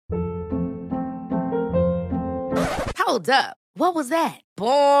Hold up. What was that?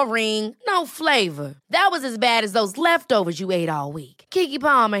 Boring. No flavor. That was as bad as those leftovers you ate all week. Keke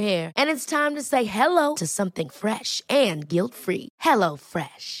Palmer here, and it's time to say hello to something fresh and guilt-free.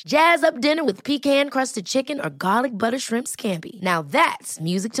 HelloFresh. Jazz up dinner with pecan-crusted chicken or garlic butter shrimp scampi. Now that's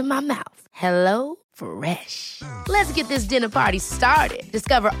music to my mouth. HelloFresh. Let's get this dinner party started.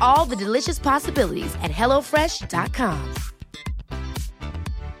 Discover all the delicious possibilities at HelloFresh.com.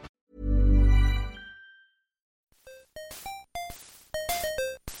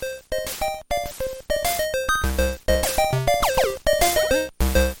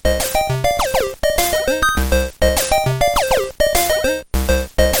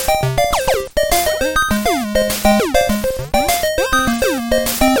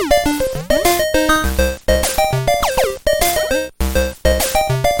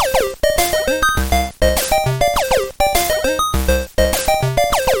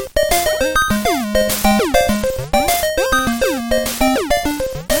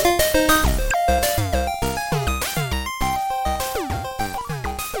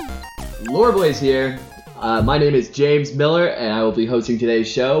 Boys here. My name is James Miller, and I will be hosting today's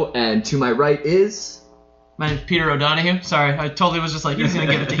show. And to my right is... My name's Peter O'Donohue. Sorry, I totally was just like, he's going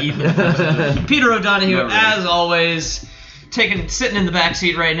to give it to Ethan. Peter O'Donohue, as always, sitting in the back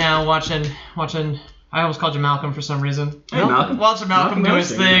seat right now, watching. I almost called you Malcolm for some reason. Hey, Malcolm. Watching Malcolm do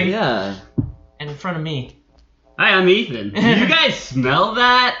his thing. Yeah. And in front of me. Hi, I'm Ethan. Do you guys smell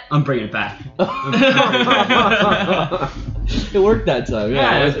that? I'm bringing it back. It worked that time.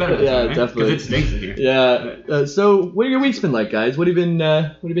 Yeah, it's better. Yeah, time, right? definitely. Because it stinks in here. Yeah. So, what have your weeks been like, guys? What have you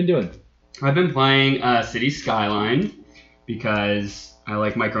been doing? I've been playing City Skyline because I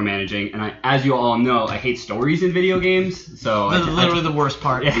like micromanaging, and as you all know, I hate stories in video games. So literally the worst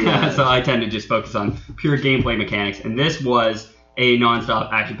part. Yeah. So I tend to just focus on pure gameplay mechanics, and this was a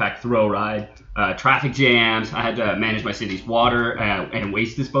non-stop action-packed throw ride. Traffic jams. I had to manage my city's water and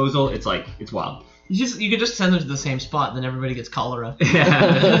waste disposal. It's wild. You could just send them to the same spot, and then everybody gets cholera.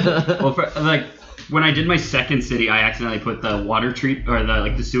 Yeah. Well, when I did my second city, I accidentally put the water treat or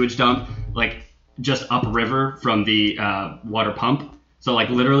the sewage dump just upriver from the water pump. So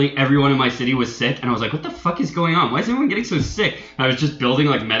literally everyone in my city was sick, and I was like, what the fuck is going on? Why is everyone getting so sick? And I was just building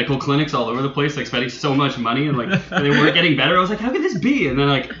medical clinics all over the place, spending so much money, and they weren't getting better. I was like, how could this be? And then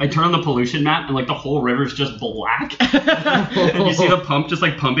I turn on the pollution map, and the whole river's just black. And you see the pump just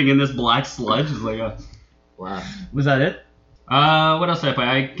pumping in this black sludge. It's wow. Was that it? What else did I play?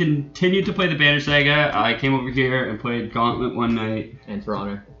 I continued to play the Banner Saga. I came over here and played Gauntlet one night. And For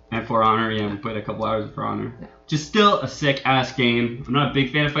Honor. And For Honor, yeah, we played a couple hours of For Honor. Yeah. Just still a sick-ass game. I'm not a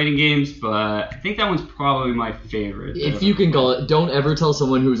big fan of fighting games, but I think that one's probably my favorite. If you can call it, don't ever tell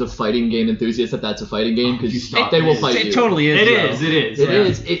someone who's a fighting game enthusiast that that's a fighting game, because they will fight you. It totally is. It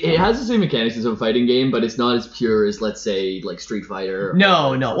is. It has the same mechanics as a fighting game, but it's not as pure as, let's say, Street Fighter.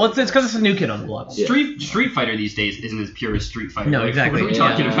 No. Well, it's because it's a new kid on the block. Yeah. Street Fighter these days isn't as pure as Street Fighter. No, exactly. What are we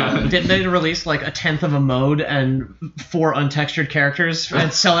talking about? Didn't they release a tenth of a mode and 4 untextured characters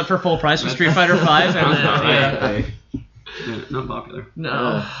and sell it for full price for Street Fighter 5? Yeah, not popular.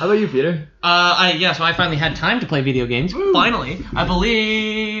 No. How about you, Peter? So I finally had time to play video games. Woo. Finally. I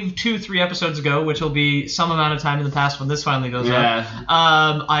believe 2-3 episodes ago, which will be some amount of time in the past when this finally goes up.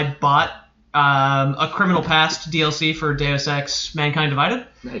 I bought a Criminal Past DLC for Deus Ex Mankind Divided.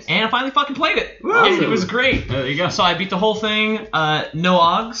 Nice. And I finally fucking played it. Awesome. And it was great. There you go. So I beat the whole thing, no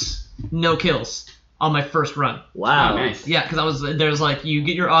OGs, no kills. On my first run. Wow. Oh, nice. Yeah, because you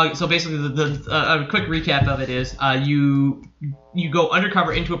get your AUG. So basically, a quick recap of it is you go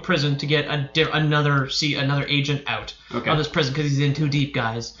undercover into a prison to get another agent out of this prison because he's in too deep,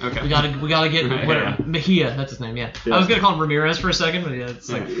 guys. Okay. We gotta get Mejia. That's his name. Yeah. I was gonna call him Ramirez for a second, but we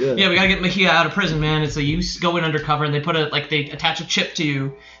gotta get Mejia out of prison, man. And so you go in undercover and they they attach a chip to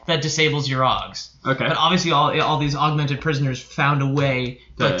you that disables your AUGs. Okay. But obviously all these augmented prisoners found a way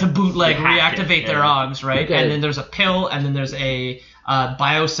to bootleg, reactivate their AUGs, right? Okay. And then there's a pill, and then there's a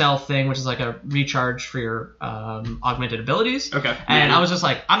biocell thing, which is a recharge for your augmented abilities. Okay. And I was just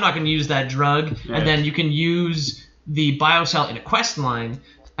like, I'm not going to use that drug. Yeah. And then you can use the biocell in a quest line.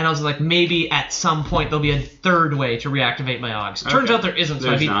 And I was like, maybe at some point there'll be a third way to reactivate my AUGs. Turns out there isn't,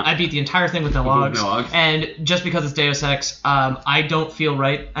 so I beat the entire thing with no AUGs. And just because it's Deus Ex, I don't feel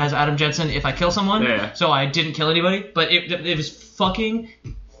right as Adam Jensen if I kill someone. Yeah. So I didn't kill anybody, but it was fucking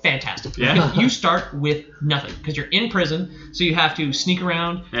fantastic. Yeah. You start with nothing because you're in prison, so you have to sneak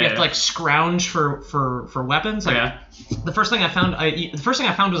around. You have to scrounge for weapons. The first thing I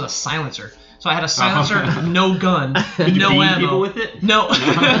found was a silencer. So I had a silencer, no gun, Did you no beat ammo. people with it? No.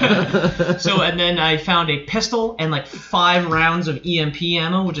 So, and then I found a pistol and like 5 rounds of EMP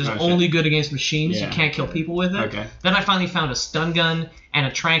ammo, which is only good against machines. Yeah. You can't kill people with it. Okay. Then I finally found a stun gun and a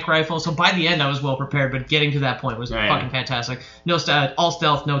tranq rifle. So by the end, I was well prepared, but getting to that point was fucking fantastic. No all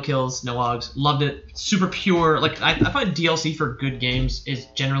stealth, no kills, no logs. Loved it. Super pure. Like I find DLC for good games is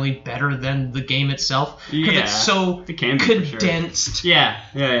generally better than the game itself because it's so condensed. Yeah.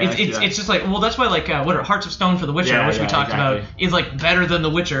 It's just like, well, that's why like what are Hearts of Stone for The Witcher, which we talked about, is like better than The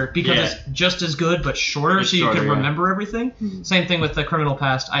Witcher because it's just as good but shorter, so you can remember everything. Same thing with the Criminal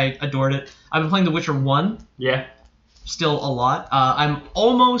Past. I adored it. I've been playing The Witcher 1. Yeah. Still a lot. I'm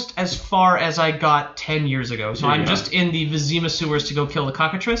almost as far as I got 10 years ago. So I'm just in the Vizima sewers to go kill the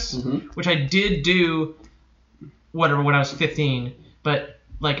cockatrice, which I did do when I was 15. But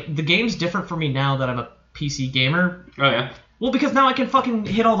like the game's different for me now that I'm a PC gamer. Oh yeah. Well, because now I can fucking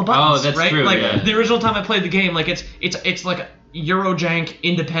hit all the buttons, that's right? true, like the original time I played the game, like it's like a Eurojank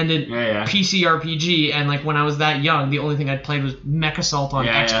independent PC RPG, and like when I was that young, the only thing I'd played was Mech Assault on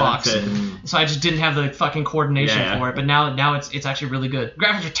Xbox. So I just didn't have the fucking coordination for it. But now it's actually really good.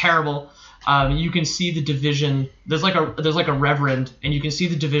 Graphics are terrible. You can see the division. There's like a reverend, and you can see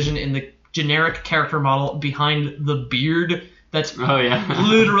the division in the generic character model behind the beard that's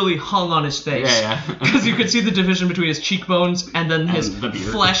literally hung on his face. Because you could see the division between his cheekbones and then his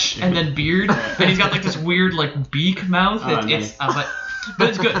flesh and then beard. And he's got like this weird like beak mouth. But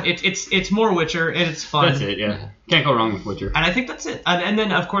it's good. It's more Witcher and it's fun. That's it, yeah. Can't go wrong with Witcher. And I think that's it. And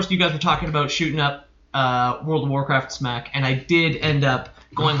then of course you guys were talking about shooting up World of Warcraft Smack, and I did end up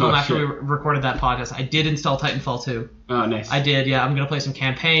going home after we recorded that podcast. I did install Titanfall 2. Oh, nice. I did, yeah. I'm gonna play some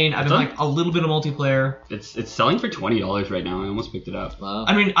campaign. I've been like a little bit of multiplayer. It's selling for $20 right now. I almost picked it up. Wow.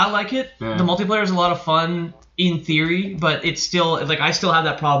 I mean, I like it. Yeah. The multiplayer is a lot of fun in theory, but it's still like I still have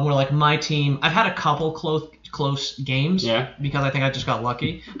that problem where like my team. I've had a couple close games. Because I think I just got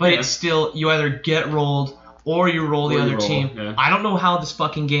lucky. But it's still you either get rolled or you roll the other team. Yeah. I don't know how this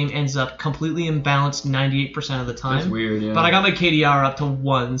fucking game ends up completely imbalanced 98% of the time. That's weird, yeah. But I got my KDR up to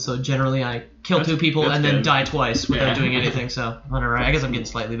 1, so generally I kill 2 people and then die twice without doing anything. So I'm alright. I guess I'm getting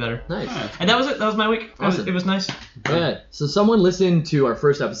slightly better. Nice. And that was it. That was my week. Awesome. It was nice. Yeah. So someone listened to our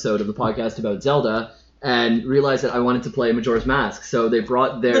first episode of the podcast about Zelda and realized that I wanted to play Majora's Mask. So they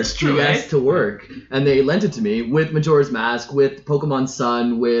brought their DS to work, and they lent it to me with Majora's Mask, with Pokemon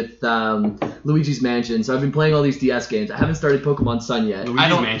Sun, with Luigi's Mansion. So I've been playing all these DS games. I haven't started Pokemon Sun yet. I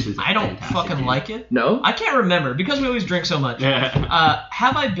don't fucking like it. No? I can't remember, because we always drink so much.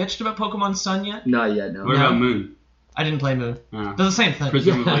 Have I bitched about Pokemon Sun yet? Not yet, no. What about Moon? I didn't play Moon. They're the same thing.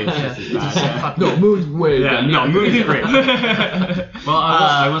 Presumably No, Moon's way better. No, Moon's great. Well,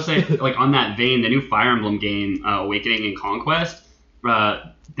 I will say, like, on that vein, the new Fire Emblem game, Awakening and Conquest,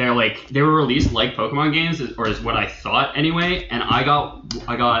 they were released like Pokemon games, or is what I thought anyway, and I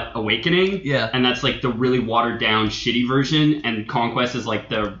got Awakening, and that's like the really watered down shitty version, and Conquest is like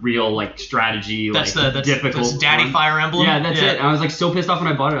the real like strategy, that's difficult that's Daddy one. Fire Emblem. Yeah, that's it. And I was like so pissed off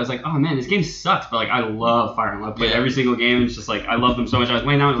when I bought it. I was like, oh man, this game sucks, but like I love Fire Emblem. I played every single game, and it's just like I love them so much. I was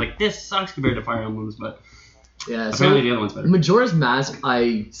playing out, I was like, this sucks compared to Fire Emblems, but yeah, so the other one's better. Majora's Mask,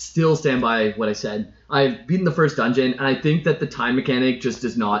 I still stand by what I said. I've beaten the first dungeon, and I think that the time mechanic just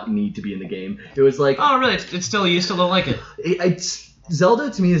does not need to be in the game. It was like... Oh, really? You still don't like it?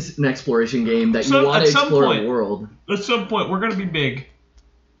 Zelda, to me, is an exploration game that you want to explore a world. At some point, we're going to be big.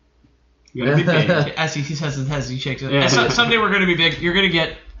 You're going to be big. As he says it, as he shakes it. Yeah. Someday we're going to be big. You're going to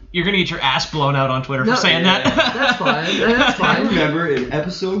get your ass blown out on Twitter for saying that. That's fine. That's fine. I remember in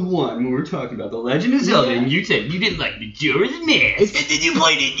episode 1 when we were talking about The Legend of Zelda, and you said you didn't like Majora's Mask, and then you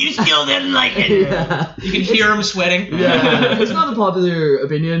played it, you still didn't like it. You can hear him sweating. Yeah. It's not a popular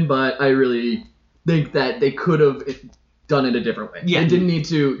opinion, but I really think that they could have done it a different way. Yeah. They didn't need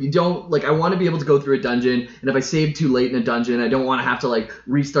to. You don't, like, I want to be able to go through a dungeon, and if I save too late in a dungeon, I don't want to have to, like,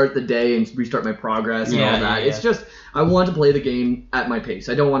 restart the day and restart my progress and all that. Yeah. It's just, I want to play the game at my pace.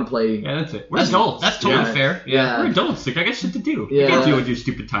 I don't want to play... Yeah, that's it. We're adults. That's totally fair. Yeah. We're adults. Like, I got shit to do. Yeah. You can't deal with your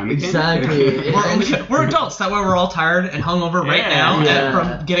stupid time. Exactly. We're adults. That way we're all tired and hungover right now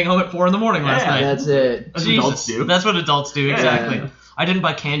from getting home at 4 a.m. last night. That's it. That's what adults do. That's what adults do, exactly. Yeah. I didn't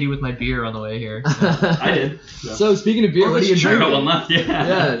buy candy with my beer on the way here. So. I did. So speaking of beer, what are you drinking? One left.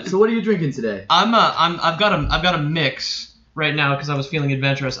 Yeah. So what are you drinking today? I've got a mix right now because I was feeling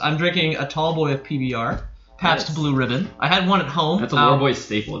adventurous. I'm drinking a tall boy of PBR Pabst Nice. Blue Ribbon. I had one at home. That's a Lore Boy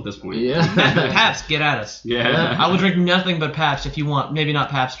staple at this point. Yeah. Pabst, get at us. Yeah. I will drink nothing but Pabst if you want. Maybe not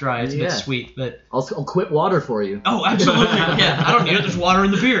Pabst Dry. It's a bit Yeah. sweet, but... I'll quit water for you. Oh, absolutely. Yeah, I don't need it. There's water in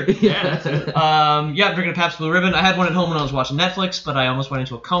the beer. Yeah. I'm drinking a Pabst Blue Ribbon. I had one at home when I was watching Netflix, but I almost went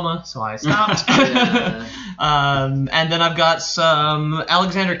into a coma, so I stopped. Yeah. And then I've got some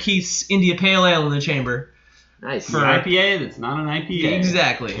Alexander Keith's India Pale Ale in the chamber. Nice. An IPA that's not an IPA.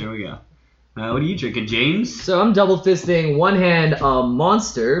 Exactly. There we go. What are you drinking, James? So I'm double fisting one hand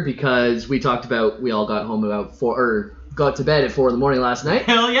Monster because we talked about we all got home about 4 or got to bed at 4 a.m. last night.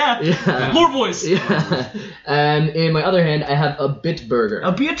 Hell yeah. Yeah. Lore Boys. Yeah. And in my other hand I have a Bitburger.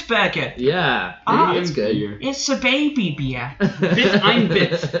 A Bitburger. Yeah. Ah, it's good. Beer. It's a baby beer. Bit ein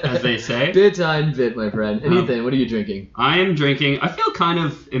Bit, as they say. Bit I'm bit, my friend. And Ethan, what are you drinking? I am drinking. I feel kind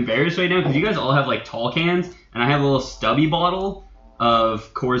of embarrassed right now because you guys all have like tall cans, and I have a little stubby bottle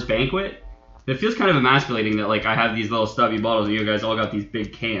of Coors Banquet. It feels kind of emasculating that like I have these little stubby bottles, and you guys all got these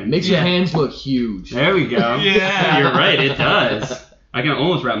big cans. Makes your hands look huge. There we go. Yeah. You're right. It does. I can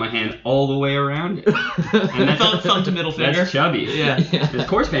almost wrap my hand all the way around it. And that's Thumb to middle finger. That's chubby. Yeah. The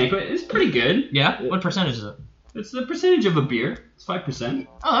Coors Banquet is pretty good. Yeah? What percentage is it? It's the percentage of a beer. It's 5%.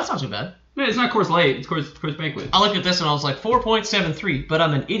 Oh, that's not too bad. No, it's not Coors Light. It's Coors Banquet. I looked at this and I was like, 4.73, but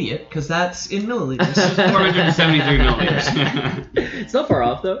I'm an idiot because that's in milliliters. 473 milliliters. It's not far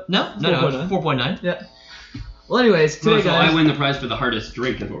off though. No, 4.9. Yeah. Well, anyways, today, So guys. I win the prize for the hardest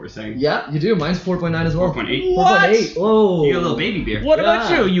drink, is what we're saying. Yeah, you do. Mine's 4.9 as well. 4.8. What? 4.8. Whoa. You got a little baby beer. What Yeah.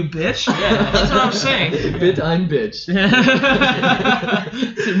 about you bitch? Yeah, that's what I'm saying. Bit I'm bitch.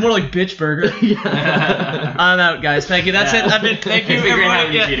 It's more like bitch burger. Yeah. I'm out, guys. Thank you. That's Yeah. it. Thank you, It's been great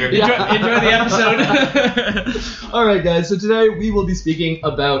everybody. having you, Peter. Enjoy the episode. All right, guys. So today we will be speaking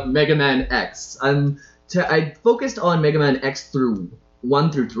about Mega Man X. I focused on Mega Man X through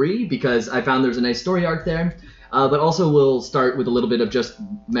 1 through 3 because I found there's a nice story arc there. But also we'll start with a little bit of just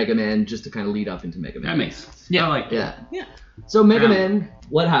Mega Man, just to kind of lead up into Mega Man. That makes sense. Yeah. I like that. Yeah. Yeah. So Mega Yeah. Man,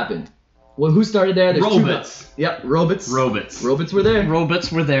 what happened? Well, who started there? There's Robots. Yep, Robots. Robots. Robots were there.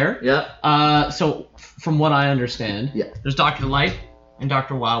 Robots were there. Yep. So from what I understand, Yeah. there's Dr. Light and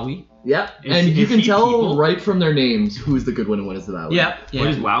Dr. Wowie. Yep. Is- And you is can he tell people? right from their names who's the good one and what is the bad one. Yeah. What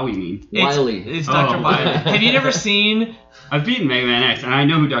does Wowie mean? Wily. It's Dr. Oh. Wily. Have you never seen? I've beaten Mega Man X, and I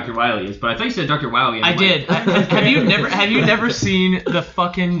know who Dr. Wily is, but I thought you said Dr. Wowie. and I I'm did. like- Have you never seen the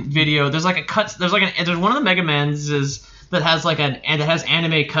fucking video? There's like a cut. There's one of the Mega Mans that has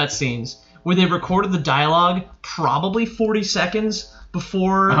anime cutscenes where they recorded the dialogue probably 40 seconds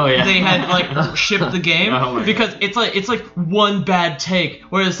before Oh, yeah. they had like shipped the game, Oh, my because it's like one bad take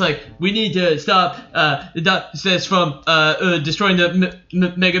where it's like, we need to stop says from destroying the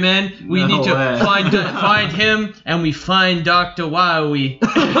Mega Man, we No need to way. find him, and we find Dr. Wowie.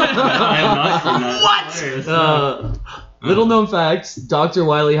 I have not seen that. What? Hilarious. Little known facts, Dr.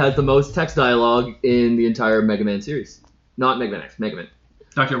 Wily has the most text dialogue in the entire Mega Man series. Not Mega Man X, Mega Man.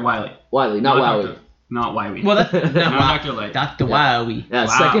 Dr. Wily. Wily, not Wowie. Dr. Not Wowie. Well, that, Not Dr. Light. Dr. Yeah. Wowie. Yeah,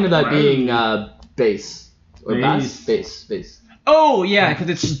 Wow, second to that wow. being bass. Or bass? Bass. Bass. Oh yeah, because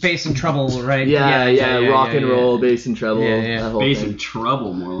it's bass and treble, right? Yeah, rock and roll, bass and treble, Yeah. that whole Bass thing. in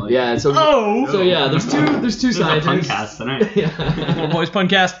trouble, more like. Yeah, so Oh. so yeah, there's two This is a scientists. puncast tonight. Yeah. Boys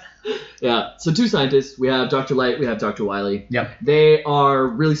Puncast. Yeah, so two scientists. We have Dr. Light, we have Dr. Wily. Yep. They are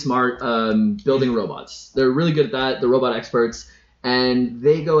really smart building robots. They're really good at that. They're robot experts. And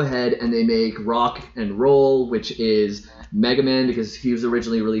they go ahead and they make Rock and Roll, which is Mega Man because he was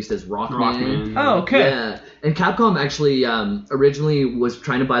originally released as Rockman. Rockman. Oh, okay. Yeah. And Capcom actually originally was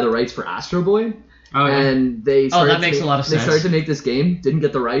trying to buy the rights for Astro Boy. Oh, yeah. And they started that makes a lot of They sense. started to make this game, didn't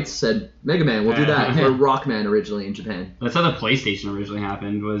get the rights, said Mega Man, we'll do that. Yeah. Or Rockman originally in Japan. That's how the PlayStation originally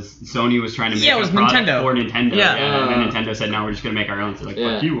happened. Was Sony was trying to make Yeah, it was a product Nintendo. for Nintendo. Yeah. And then Nintendo said, "No, we're just gonna make our own." So like,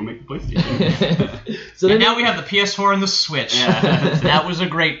 Yeah. fuck you, we'll make the PlayStation. So And then now we have the PS4 and the Switch. Yeah. That was a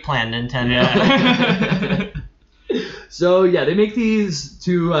great plan, Nintendo. Yeah. So yeah, they make these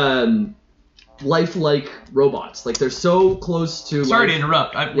two lifelike robots. Like they're so close to. Sorry to life.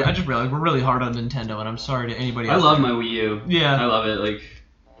 interrupt. I Yeah. just realized we're really hard on Nintendo, and I'm sorry to anybody I else. love my Wii U. Yeah. I love it. Like,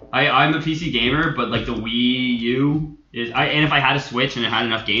 I'm a PC gamer, but like the Wii U is. And if I had a Switch and it had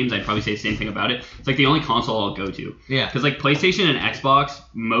enough games, I'd probably say the same thing about it. It's like the only console I'll go to. Yeah. Because like PlayStation and Xbox,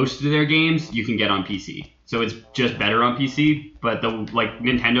 most of their games you can get on PC. so it's just better on PC. But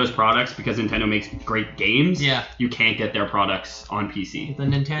Nintendo's products, because Nintendo makes great games, you can't get their products on PC. The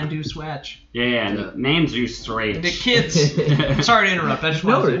Nintendo Switch. Yeah, and the names are straight. The kids. Sorry to interrupt. I just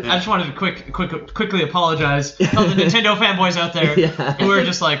wanted to quickly apologize to all the Nintendo fanboys out there who are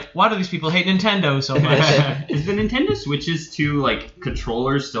just like, why do these people hate Nintendo so much? Is the Nintendo Switch's two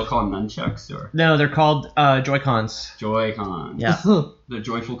controllers still called nunchucks or? No, they're called Joy-Cons. Joy-Cons. Yeah. The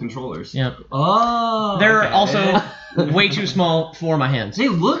joyful controllers. Yeah. Oh. They're also way too small for my hands. They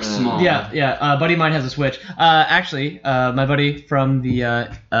look small. Yeah. Buddy of mine has a Switch. Actually, my buddy from the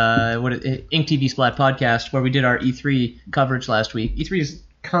Ink TV Splat podcast, where we did our E3 coverage last week. E3 is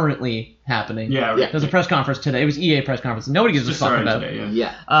currently happening. Yeah. Right. There's a press conference today. It was EA press conference. Nobody gives a fuck about it.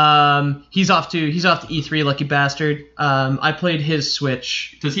 Yeah. He's off to E3, lucky bastard. I played his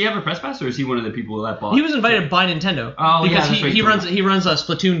Switch. Does he have a press pass, or is he one of the people that bought? He was invited by Nintendo. Oh, because yeah, he runs a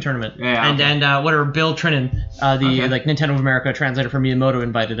Splatoon tournament. Yeah. Okay. And whatever, Bill Trinan, Nintendo of America translator for Miyamoto,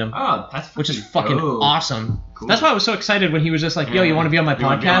 invited him. Oh, that's which is fucking awesome. Cool. That's why I was so excited when he was just like, "Yo, you want to be on my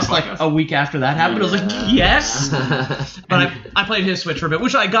podcast?" A week after that happened, I was like, "Yes." But I played his Switch for a bit,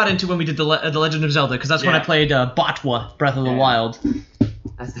 which I got into when we did the Legend of Zelda, because that's when I played Botwa, Breath of the Wild.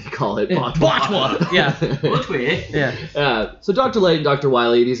 As they call it, Botwa. Yeah. Yeah. So Dr. Light and Dr.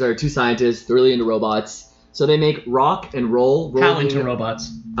 Wily, these are two scientists. They're really into robots. So they make rock and roll. How into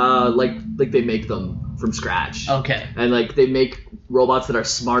robots? Like they make them from scratch. Okay. And they make robots that are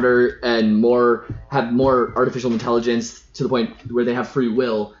smarter and have more artificial intelligence, to the point where they have free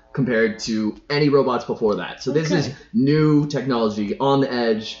will compared to any robots before that. So this is new technology on the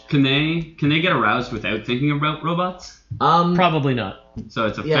edge. Can they get aroused without thinking about robots? Probably not. So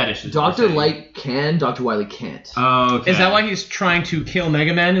it's a fetish. Dr. Light can, Dr. Wily can't. Oh, okay. Is that why he's trying to kill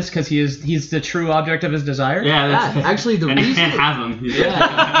Mega Man? Is because he's the true object of his desire? Yeah, actually the and reason... he can't have him.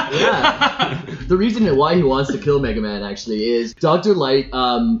 Yeah. The reason why he wants to kill Mega Man, actually, is Dr. Light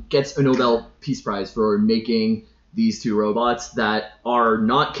gets a Nobel Peace Prize for making these two robots that are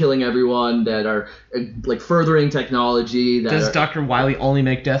not killing everyone, that are furthering technology. Does Dr. Wily only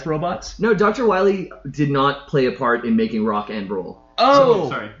make death robots? No, Dr. Wily did not play a part in making rock and roll. Oh!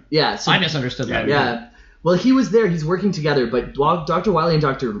 Sorry. Yeah. So, I misunderstood that. Yeah. Well, he was there. He's working together. But Dr. Wily and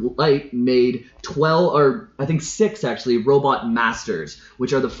Dr. Light made 12, or I think 6 actually, Robot Masters,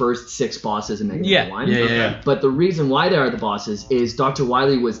 which are the first 6 bosses in Mega Man 1. Yeah. But the reason why they are the bosses is Dr.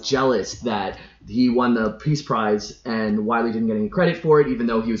 Wily was jealous that he won the Peace Prize and Wily didn't get any credit for it, even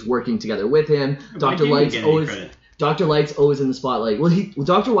though he was working together with him. Dr. Light's always in the spotlight. Well,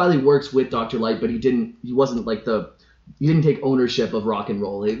 Dr. Wily works with Dr. Light, but he didn't take ownership of rock and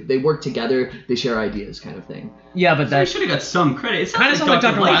roll. They work together, they share ideas, kind of thing. Yeah, but that should have got some credit. It kind of sounds like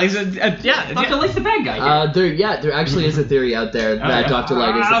Dr. Wily's Dr. Light's the bad guy. There actually is a theory out there that Dr.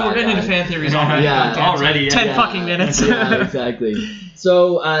 Light is the bad guy. We're getting into fan theories already. Already. 10 fucking minutes. Yeah, exactly.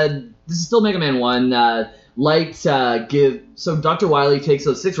 So this is still Mega Man 1. So Dr. Wily takes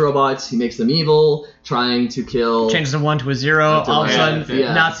those 6 robots, he makes them evil, trying to kill... Changes a 1 to a 0, all of a sudden,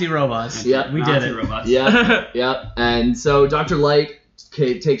 Nazi robots. Yep. We did it. Robots. Yep. And so Dr. Light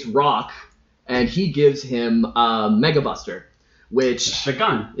takes Rock, and he gives him Mega Buster, which... The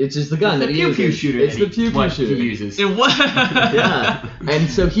gun. It's just the gun that he uses. It's the pew pew shooter. He uses. Yeah. And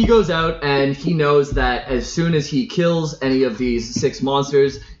so he goes out, and he knows that as soon as he kills any of these 6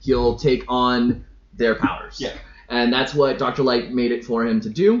 monsters, he'll take on their powers. Yeah. And that's what Dr. Light made it for him to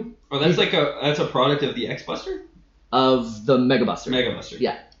do. Oh, that's a product of the X Buster? Of the Mega Buster. Mega Buster.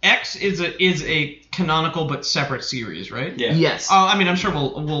 Yeah. X is a canonical but separate series, right? Yeah. Yes. I mean, I'm sure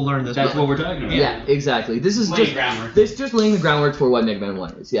we'll learn this. That's what we're talking about. Yeah, exactly. This is laying groundwork. This just laying the groundwork for what Mega Man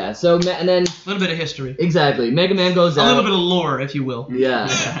 1 is. Yeah. So and then a little bit of history. Exactly. Mega Man goes out. A little bit of lore, if you will.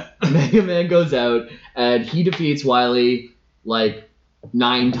 Yeah. Mega Man goes out and he defeats Wily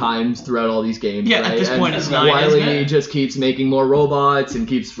 9 times throughout all these games. Yeah, right? at this point it's 9. Wily just keeps making more robots and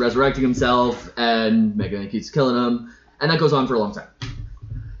keeps resurrecting himself, and Mega Man keeps killing him, and that goes on for a long time.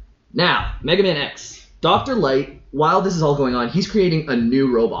 Now, Mega Man X. Dr. Light, while this is all going on, he's creating a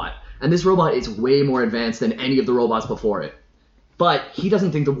new robot, and this robot is way more advanced than any of the robots before it. But he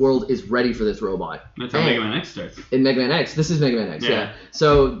doesn't think the world is ready for this robot. That's how Mega Man X starts. In Mega Man X. This is Mega Man X, yeah.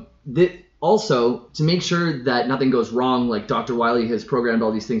 So, also, to make sure that nothing goes wrong, like Dr. Wily has programmed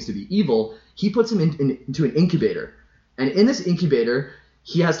all these things to be evil, he puts him into an incubator. And in this incubator,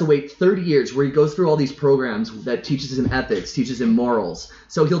 he has to wait 30 years where he goes through all these programs that teaches him ethics, teaches him morals.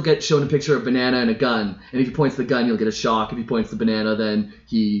 So he'll get shown a picture of a banana and a gun, and if he points the gun, he'll get a shock. If he points the banana, then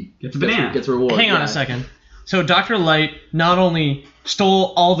he gets a reward. Hang on a second. So Dr. Light not only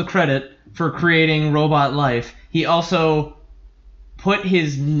stole all the credit for creating robot life, he also put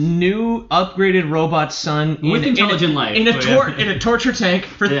his new upgraded robot son with intelligent life in a torture tank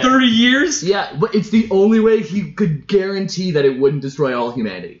for 30 years. Yeah, but it's the only way he could guarantee that it wouldn't destroy all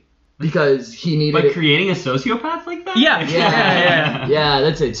humanity. Because he needed By creating a sociopath like that? Yeah.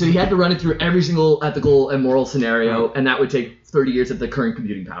 That's it. So he had to run it through every single ethical and moral scenario, and that would take 30 years at the current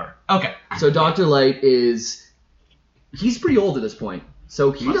computing power. Okay. So Dr. Light he's pretty old at this point.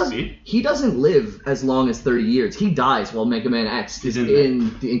 So he doesn't live as long as 30 years. He dies while Mega Man X is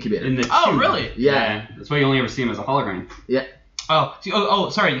in the incubator. Really? Yeah. That's why you only ever see him as a hologram. Yeah.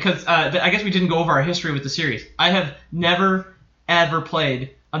 Sorry, because I guess we didn't go over our history with the series. I have never, ever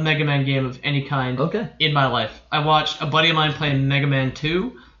played a Mega Man game of any kind in my life. I watched a buddy of mine play Mega Man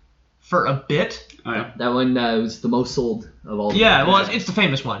 2 for a bit. Oh, yeah. That one was the most sold of all. Yeah, well, it's the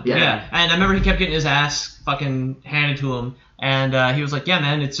famous one. Yeah. And I remember he kept getting his ass fucking handed to him. And he was like, yeah,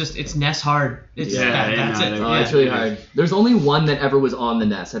 man, it's NES hard. That's it. Oh, it's really hard. There's only one that ever was on the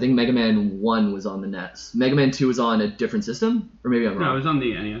NES. I think Mega Man 1 was on the NES. Mega Man 2 was on a different system? Or maybe I'm wrong. No, it was on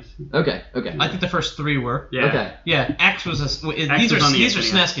the NES. Okay. I think the first 3 were. Yeah. Okay. Yeah, X was these are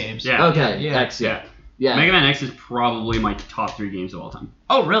SNES games. Yeah. Okay, Yeah. X, yeah. Mega Man X is probably my top 3 games of all time.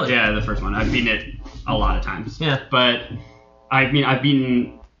 Oh, really? Yeah, the first one. I've beaten it a lot of times. Yeah. But, I've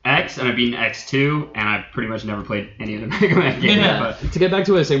beaten X, and I've beaten X2, and I've pretty much never played any of the Mega Man games. Yeah. But to get back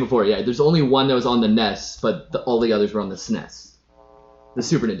to what I was saying before, there's only one that was on the NES, but all the others were on the SNES. The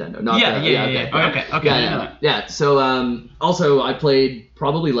Super Nintendo. Okay. So, also, I played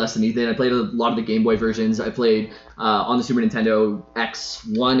probably less than Ethan. I played a lot of the Game Boy versions. I played on the Super Nintendo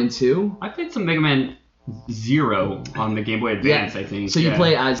X1 and 2. I played some Mega Man 0 on the Game Boy Advance, I think. So you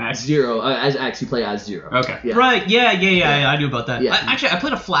play as X? Zero. As X, you play as Zero. Okay. Yeah. Right, yeah, I knew about that. Yeah. I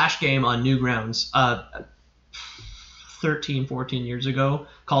played a Flash game on Newgrounds 13, 14 years ago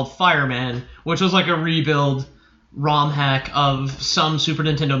called Fireman, which was like a rebuild ROM hack of some Super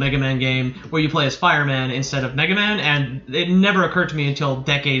Nintendo Mega Man game where you play as Fireman instead of Mega Man, and it never occurred to me until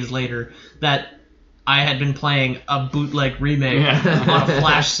decades later that I had been playing a bootleg remake on a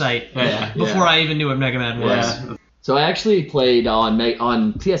Flash site before I even knew what Mega Man was. Yeah. So I actually played on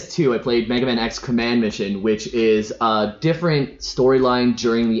PS2. I played Mega Man X Command Mission, which is a different storyline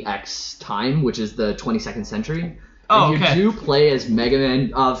during the X time, which is the 22nd century. Oh, and you do play as Mega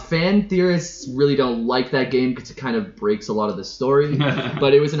Man. Fan theorists really don't like that game because it kind of breaks a lot of the story.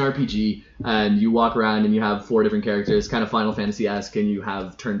 But it was an RPG, and you walk around and you have 4 different characters, kind of Final Fantasy-esque, and you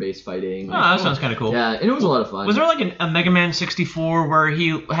have turn-based fighting. Oh, that sounds kind of cool. Yeah, and it was a lot of fun. Was there like a Mega Man 64 where he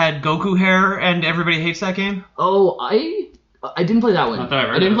had Goku hair and everybody hates that game? Oh, I didn't play that one.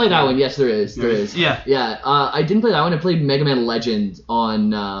 I didn't play that one. Yes, there is. There is. Yeah. Yeah. I didn't play that one. I played Mega Man Legend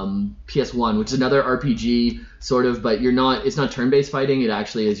on PS1, which is another RPG sort of, but it's not turn-based fighting. It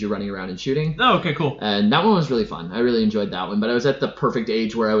actually is you're running around and shooting. Oh, okay, cool. And that one was really fun. I really enjoyed that one. But I was at the perfect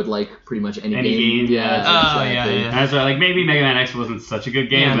age where I would like pretty much any game. Yeah. That's right. Like maybe Mega Man X wasn't such a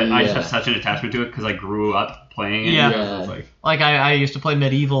good game, but I just have such an attachment to it because I grew up playing it. Yeah. Like I used to play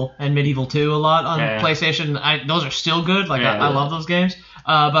Medieval and Medieval 2 a lot on PlayStation. Those are still good. Like I love those games.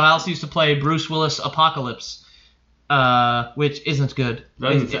 But I also used to play Bruce Willis Apocalypse. Which isn't good.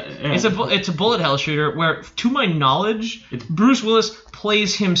 It's a bullet hell shooter where, to my knowledge, Bruce Willis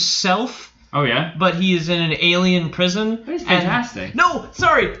plays himself. Oh yeah. But he is in an alien prison. That's fantastic.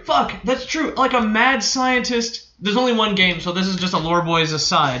 That's true. Like a mad scientist. There's only one game, so this is just a Lore Boys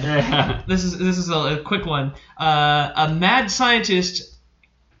aside. This is a quick one. A mad scientist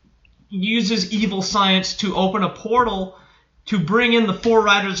uses evil science to open a portal to bring in the 4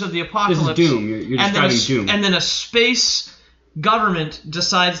 Riders of the Apocalypse. This is Doom. You're describing Doom. And then a space government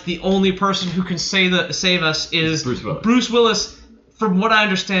decides the only person who can save us is Bruce Willis, from what I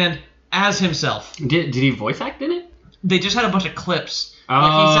understand, as himself. Did he voice act in it? They just had a bunch of clips. He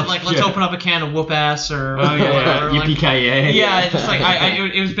said, let's open up a can of whoop ass or Yippee-ki-yay. Yeah, just like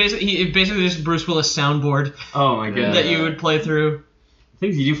it was basically just Bruce Willis soundboard. Oh my god. That you would play through.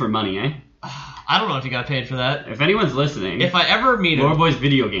 Things you do for money, eh? I don't know if you got paid for that. If anyone's listening, if I ever meet him, Lore Boys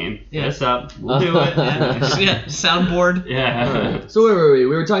video game, hit us up. We'll do it. All Soundboard. right. So where were we?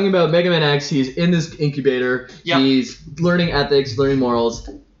 We were talking about Mega Man X. He's in this incubator. Yep. He's learning ethics, learning morals.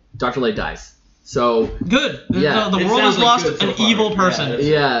 Dr. Light dies. So good. The world has lost an evil person.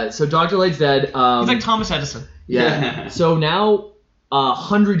 Yeah. So Dr. Light's dead. He's like Thomas Edison. Yeah. So now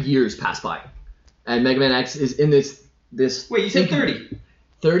 100 years pass by, and Mega Man X is in this. Wait, you said 30.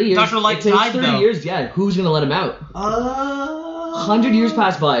 30 years. Dr. Light died, 30 though. years, yeah. Who's going to let him out? 100 years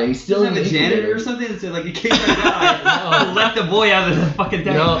pass by, he's still in Doesn't the have a janitor incubator. or something that said like in case I die. Left a boy out of the fucking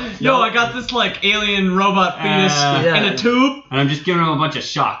tank. Yo, I got this like alien robot fetus in a tube. And I'm just giving him a bunch of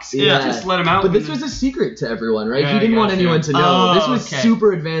shocks. Yeah. Just let him out. But this was a secret to everyone, right? Yeah, He didn't I want guess, anyone yeah. to know. Oh, This was okay.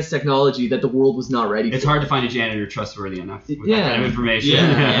 super advanced technology that the world was not ready for. It's hard to find a janitor trustworthy enough with Yeah. that kind of information.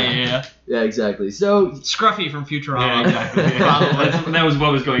 Yeah. Yeah, exactly. So, Scruffy from Futurama. Yeah, exactly. Probably. That was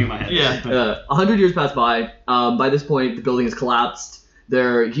what was going in my head. Yeah. 100 years pass by. By this point, the building has collapsed.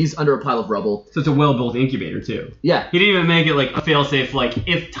 He's under a pile of rubble. So it's a well-built incubator too. Yeah. He didn't even make it like a fail-safe. Like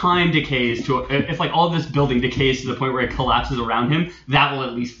if time decays if like all this building decays to the point where it collapses around him, that will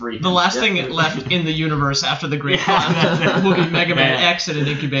at least free him. The last thing left in the universe after the Great Yeah, Collapse that's it. will be Mega Man Yeah. X in an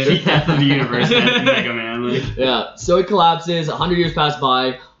incubator. The death of the universe. That's Mega Man. Like. Yeah. So it collapses. 100 years pass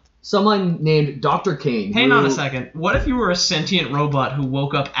by. Someone named Dr. Kane. Hang on a who- second. What if you were a sentient robot who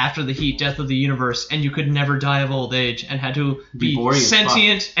woke up after the heat death of the universe and you could never die of old age and had to Be be boring as fuck.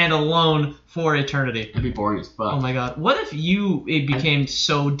 sentient and alone for eternity? That'd be boring as fuck. Oh my god. What if it became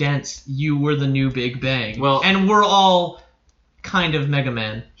so dense you were the new Big Bang? Well- and we're all kind of Mega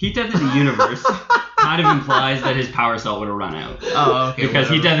Man. Heat death of the universe kind of implies that his power cell would have run out. Oh, okay. Because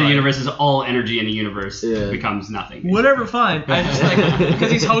heat whatever, death of the fine. universe is all energy in the universe Yeah. becomes nothing. Whatever, fine. I just like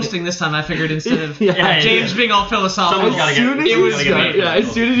because he's hosting this time. I figured instead of Yeah, James being all philosophical, Someone's gotta As soon as it you was gotta start, me. yeah,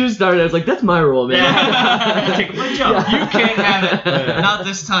 as soon as you started, I was like, "That's my role, man." Yeah. Take my job. You can't have it. Yeah. Not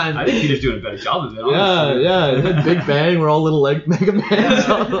this time. I think Peter's doing a better job of it. Yeah, Honestly. yeah. Big Bang. We're all little like Mega Man.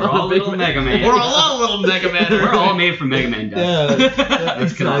 We're all little Mega Man. We're all a little Mega Man. We're all made from Mega Man dust. Yeah,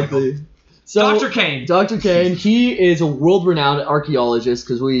 exactly. So, Dr. Kane. Dr. Kane, he is a world-renowned archaeologist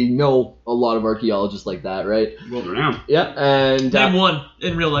because we know a lot of archaeologists like that, right? World renowned. Yep, and Name one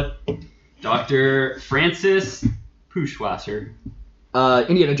in real life. Dr. Francis Pushwasser.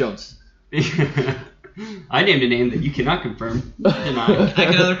 Indiana Jones. I named a name that you cannot confirm. Deny. I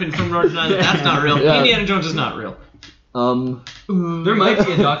can either confirm or deny that that's not real. Yeah. Indiana Jones is not real. There might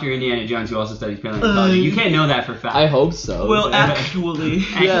be a Dr. Indiana Jones who also studies paleontology. You can't know that for fact. I hope so. Well, actually.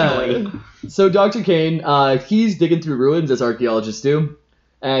 yeah. So Dr. Kane, he's digging through ruins as archaeologists do,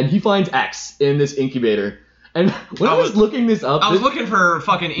 and he finds X in this incubator. And when I was looking this up, I was looking for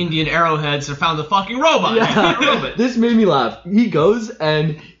fucking Indian arrowheads and found the fucking robot. yeah, this made me laugh. He goes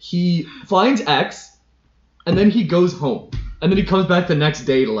and he finds X, and then he goes home, and then he comes back the next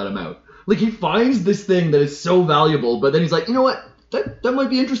day to let him out. Like he finds this thing that is so valuable, but then he's like, you know what? That might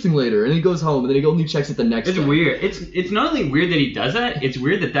be interesting later, and he goes home, and then he only checks it the next It's day. weird. It's not only weird that he does that. It's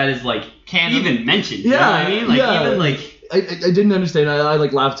weird that is like Canon. even mentioned. You know Yeah, what I mean? Like yeah. even like. I didn't understand. I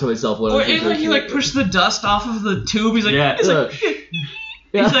like laughed to myself when I Or was it's like he like pushed the dust off of the tube. He's like, Yeah. he's like,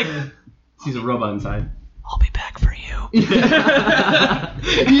 Yeah. he's like, He's a robot inside. I'll be back for you.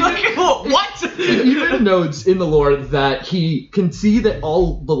 He Like, what? even notes in the lore that he can see that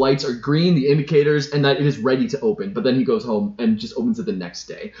all the lights are green, the indicators, and that it is ready to open. But then he goes home and just opens it the next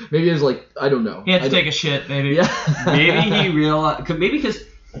day. Maybe it's like, I don't know. He had to I don't- take a shit, maybe. Yeah. Maybe he realized. Maybe because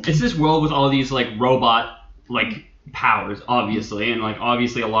it's this world with all these like robot like powers, obviously, and like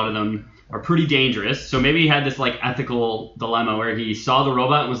obviously a lot of them are pretty dangerous. So maybe he had this like ethical dilemma where he saw the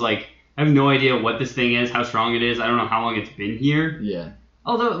robot and was like, I have no idea what this thing is, how strong it is. I don't know how long it's been here. Yeah.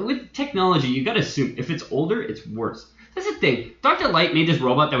 Although with technology, you gotta assume if it's older, it's worse. That's the thing. Dr. Light made this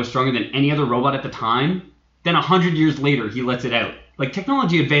robot that was stronger than any other robot at the time. Then 100 years later, he lets it out. Like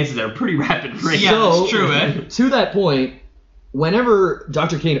technology advances at a pretty rapid rate. Yeah, So, it's true, eh? To that point, whenever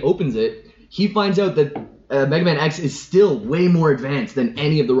Dr. Kane opens it, he finds out that Mega Man X is still way more advanced than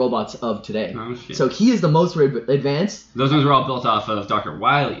any of the robots of today. Oh, shit. So he is the most advanced. Those ones were all built off of Dr.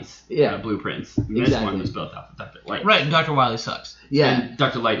 Wily's Yeah. blueprints. And This Exactly. one was built off of Dr. Light. Right, and Dr. Wily sucks. Yeah. And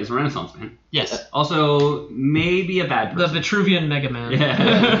Dr. Light is a Renaissance man. Yes. Also, maybe a bad The person. Vitruvian Mega Man.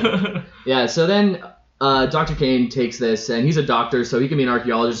 Yeah. Yeah, so then Dr. Kane takes this, and he's a doctor, so he can be an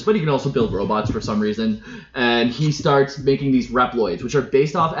archaeologist, but he can also build robots for some reason. And he starts making these Reploids, which are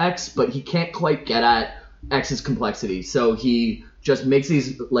based off X, but he can't quite get at X's complexity. So he just makes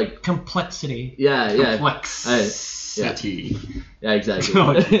these, like, Complexity. yeah. Complexity. Yeah, exactly.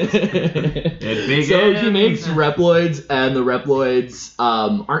 Oh, so he makes Reploids, and the Reploids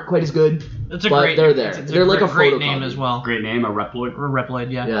aren't quite as good, It's a but great. they're there. It's They're like a great photocopy. name as well. Great name, a Reploid. Or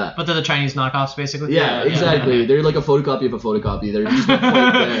Reploid, yeah. Yeah. But they're the Chinese knockoffs, basically. Yeah, exactly. They're like a photocopy of a photocopy. They're just not quite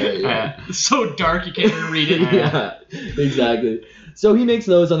there. Yeah. It's so dark you can't even read it. Yeah, exactly. So he makes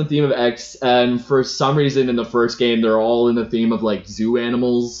those on the theme of X, and for some reason in the first game, they're all in the theme of like zoo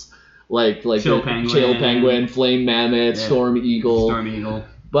animals, like Chill the penguin. Chill penguin, flame mammoth, Yeah. storm eagle. Storm Eagle.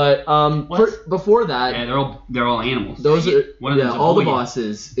 But before that, yeah, they're all animals. those are One of them's a all the bully.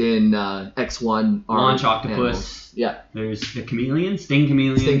 bosses in X1 are Launch octopus. animals. Yeah, There's the chameleon, sting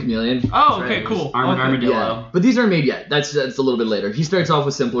chameleon. Sting Chameleon. Oh, That's okay, right. cool. Armadillo. Yeah, but these aren't made yet. That's a little bit later. He starts off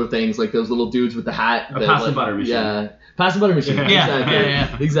with simpler things like those little dudes with the hat. A that, pass the like, butter machine. Yeah, pass the butter machine.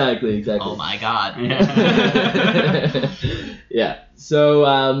 Yeah. Exactly. Exactly. Oh my god. Yeah. Yeah.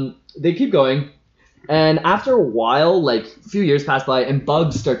 So they keep going, and after a while, like a few years pass by, and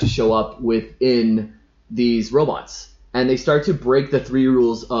bugs start to show up within these robots. And they start to break the 3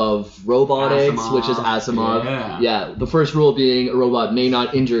 rules of robotics, Asimov. which is Asimov. Yeah. The first rule being a robot may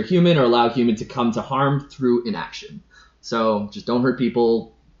not injure a human or allow a human to come to harm through inaction. So just don't hurt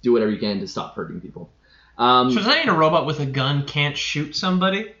people. Do whatever you can to stop hurting people. So does that mean a robot with a gun can't shoot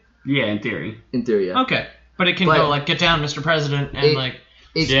somebody? Yeah, in theory. In theory, yeah. Okay. But it can But go like, get down, Mr. President, and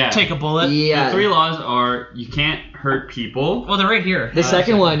Yeah. take a bullet? Yeah. The 3 laws are you can't hurt people. Well, they're right here. The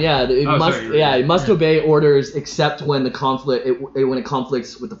second one, yeah, it must, sorry, you're right. it must obey orders except when when it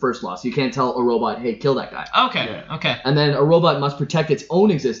conflicts with the first law. So you can't tell a robot, hey, kill that guy. Okay, Yeah. okay. And then a robot must protect its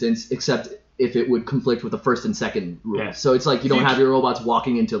own existence except if it would conflict with the first and second rule. Yeah. So it's like you don't have your robots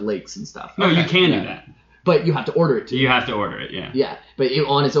walking into lakes and stuff. No, you can Yeah. do that. But you have to order it to. You have to order it, yeah. Yeah, but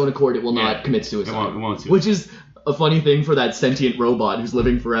on its own accord, it will not Yeah. commit suicide. It won't suicide. Which is a funny thing for that sentient robot who's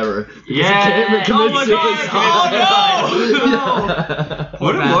living forever. Because Yeah. it can't Oh commit my God. suicide. Oh, Yeah.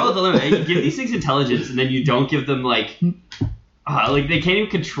 What a moral dilemma. You give these things intelligence and then you don't give them like they can't even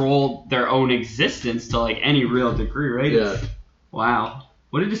control their own existence to like any real degree, right? Yeah. Wow.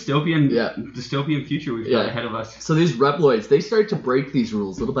 What a dystopian future we've got ahead of us. So these Reploids, they start to break these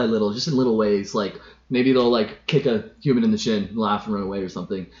rules little by little, just in little ways. Like maybe they'll like kick a human in the shin, laugh and run away or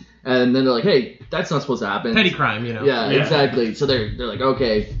something, and then they're like, "Hey, that's not supposed to happen." Petty crime, you know. Yeah, Yeah. exactly. So they're like,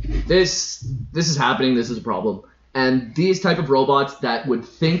 "Okay, this is happening. This is a problem." And these type of robots that would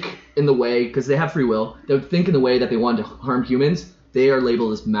think in the way, because they have free will, they would think in the way that they want to harm humans. They are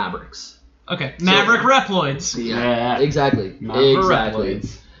labeled as Mavericks. Okay, Maverick Reploids. Yeah, exactly. Maverick Exactly.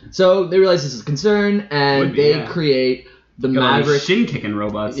 Reploids. So they realize this is a concern, and Would be, they yeah. create the Got all these Maverick. shin-kicking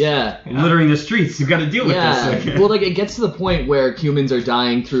robots. Yeah. Littering the streets. You've got to deal with Yeah. this. Well, like it gets to the point where humans are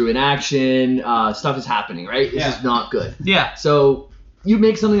dying through inaction. Stuff is happening, right? This Yeah. is not good. Yeah. So you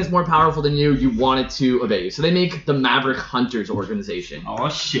make something that's more powerful than you want it to obey you. So they make the Maverick Hunters organization. Oh,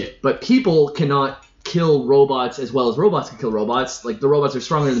 shit. But people cannot kill robots as well as robots can kill robots. Like the robots are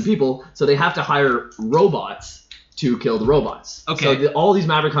stronger than people, so they have to hire robots to kill the robots. Okay. So all these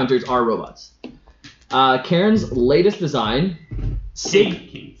Maverick Hunters are robots. Karen's latest design,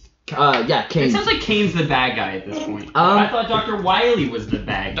 Kane. yeah, Kane. It sounds like Kane's the bad guy at this point. Um, I thought Dr. Wily was the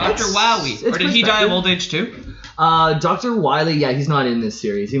bad guy. Dr. Wowie. it's Or did he die of perspective. old age too? Dr. Wily, yeah, he's not in this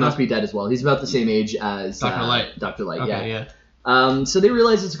series. He must be dead as well. He's about the same age as Dr. Light. Dr. Light, Okay, yeah. yeah. So they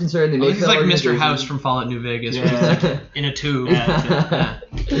realize it's a concern. They make He's like Mr. organization. House from Fallout New Vegas. Yeah. Where he's like in a tube. Yeah,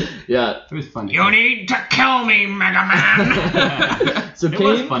 Yeah. It was fun. You need to kill me, Mega Man. So It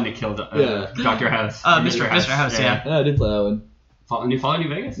was Kane. fun to kill Yeah. Dr. House. Mr. House, yeah. I didn't play that one. You follow New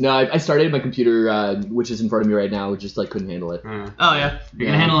Vegas? No, I started my computer, which is in front of me right now, just like couldn't handle it. Uh, Oh yeah. You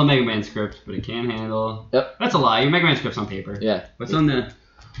can handle a Mega Man script, but it can't handle. Yep. That's a lie. Your Mega Man script's on paper. Yeah. What's on the?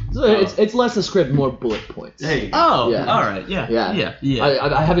 So it's less a script, more bullet points. There you go. Oh. Yeah. All right. Yeah. Yeah. Yeah.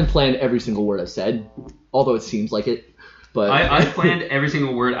 I haven't planned every single word I've said, although it seems like it. But I planned every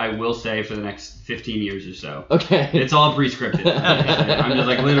single word I will say for the next 15 years or so. okay. It's all pre-scripted. I'm just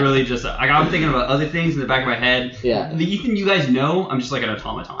like literally just like I'm thinking about other things in the back of my head. Yeah. The Ethan you guys know, I'm just like an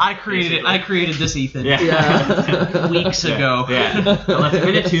automaton. I created this Ethan. Yeah. Yeah. Weeks ago. Yeah. I left him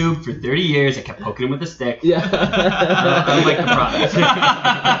in a tube for 30 years. I kept poking him with a stick. Yeah. I like the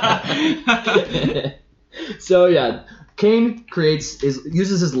product. So yeah, Kane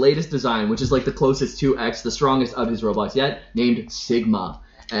uses his latest design, which is like the closest to X, the strongest of his robots yet, named Sigma.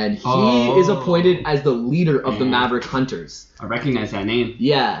 And he is appointed as the leader of the Maverick Hunters. I recognize that name.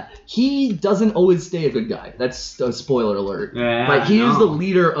 Yeah, he doesn't always stay a good guy. That's a spoiler alert. Yeah, but he I is know. the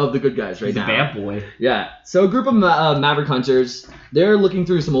leader of the good guys right He's now. a bad boy. Yeah. So a group of Maverick Hunters, they're looking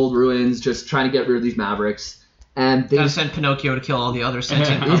through some old ruins, just trying to get rid of these Mavericks. And they Gotta send Pinocchio to kill all the other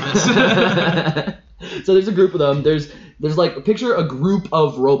sentient puppets. So there's a group of them. There's like picture a group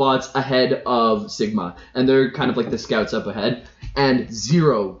of robots ahead of Sigma, and they're kind of like the scouts up ahead. And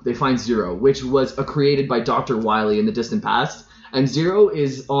Zero, they find Zero, which was created by Dr. Wily in the distant past. And Zero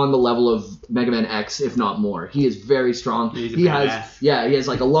is on the level of Mega Man X, if not more. He is very strong. He's a he badass. has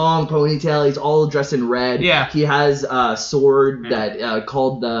like a long ponytail. He's all dressed in red. Yeah. He has a sword that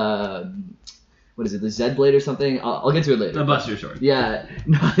called the what is it, the Z Blade or something? I'll get to it later. The Buster Sword. Yeah.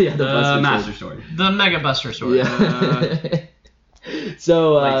 No, yeah, the Buster Master Sword. Sword. The Mega Buster Sword. Yeah.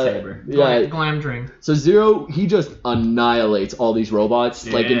 So Lightsaber. yeah, Glamdring. so Zero, he just annihilates all these robots.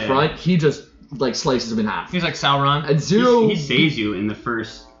 Like in Yeah. front, he just like slices them in half. He's like Sauron. And Zero, He saves you in the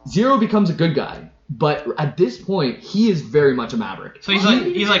first. Zero becomes a good guy, but at this point, he is very much a Maverick. So he's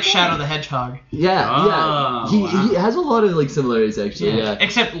like Shadow the Hedgehog, Yeah, Oh, yeah. He wow. has a lot of like similarities actually. Yeah.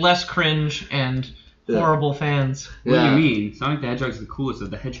 except less cringe and horrible fans. What do Yeah. you mean? Sonic the Hedgehog's the coolest of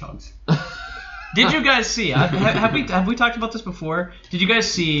the hedgehogs. Did you guys see? Have we talked about this before? Did you guys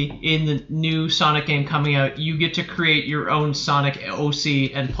see in the new Sonic game coming out? You get to create your own Sonic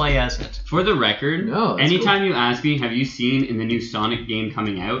OC and play as it. For the record, No, that's anytime you ask me, have you seen in the new Sonic game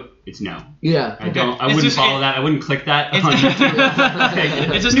coming out? It's no. Yeah. I don't. I It's wouldn't just- follow that. I wouldn't click that. It's- on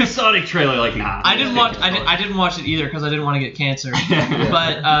YouTube. It's just new Sonic trailer. Like, nah. I didn't watch. I didn't watch it either because I didn't want to get cancer.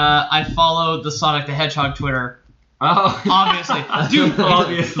 But I followed the Sonic the Hedgehog Twitter. Oh. Obviously, dude,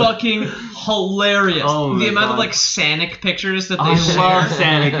 Obviously. it's fucking hilarious. Oh The my amount of God. like Sanic pictures that they I share. love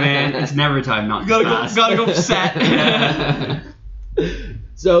Sonic, man. It's never time not to pass. Gotta go set.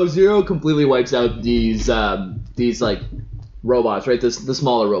 So Zero completely wipes out these like robots, right? The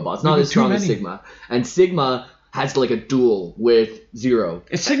smaller robots, not There's as strong too as many. Sigma. And Sigma has like a duel with Zero.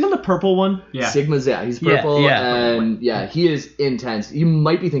 Is Sigma the purple one? Yeah. Sigma's he's purple, yeah. and he is intense. You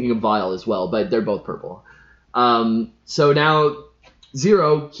might be thinking of Vile as well, but they're both purple. So now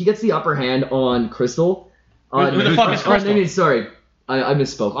Zero, he gets the upper hand on Crystal. Who the fuck is Crystal? Sorry, I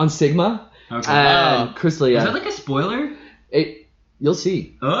misspoke. On Sigma. Okay. And Crystal, Is yeah. that like a spoiler? You'll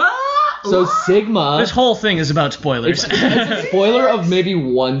see. Ah! So Sigma. This whole thing is about spoilers. Spoiler of maybe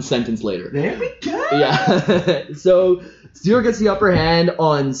one sentence later. There we go. Yeah. So Zero gets the upper hand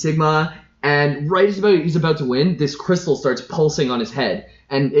on Sigma, and right as he's about to win, this crystal starts pulsing on his head,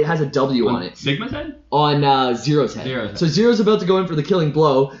 and it has a W on it. Sigma's head? On Zero's head. Zero's head. So Zero's about to go in for the killing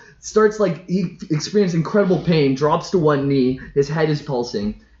blow. Starts he experiences incredible pain, drops to one knee, his head is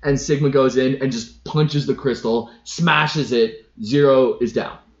pulsing, and Sigma goes in and just punches the crystal, smashes it. Zero is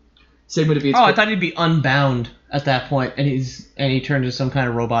down. Sigma defeats. I thought he'd be unbound at that point, and he turned into some kind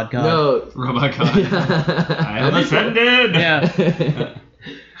of robot god. No. Robot God. I have ascended! Yeah.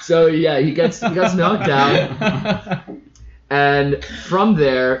 So yeah, he gets knocked down, and from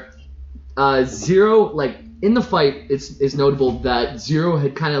there, Zero, like in the fight, it's notable that Zero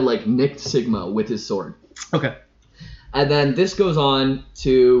had kind of like nicked Sigma with his sword. Okay. And then this goes on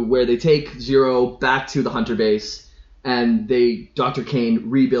to where they take Zero back to the Hunter base, and Dr. Kane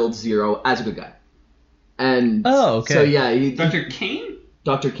rebuilds Zero as a good guy. And Oh, okay. So yeah, Dr. Kane?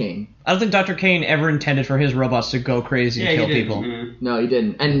 Dr. Kane. I don't think Dr. Kane ever intended for his robots to go crazy and kill he did. people. Mhm. No, he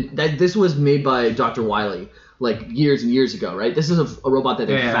didn't. And this was made by Dr. Wiley, like years and years ago, right? This is a robot that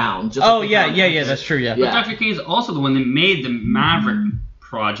they Yeah. found. Just Oh, like they yeah, found yeah, that's true, yeah. Yeah. But Dr. Kane's also the one that made the Maverick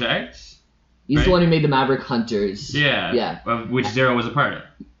project. He's Right. the one who made the Maverick Hunters. Yeah. Yeah. Of which Zero was a part of.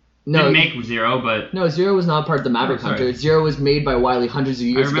 No, Didn't make Zero, but no, Zero was not part of the Maverick Oh, sorry. Hunters. Zero was made by Wiley hundreds of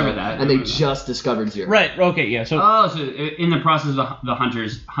years remember ago, that. I and they remember that. just discovered Zero. Right, okay, yeah. So so in the process of the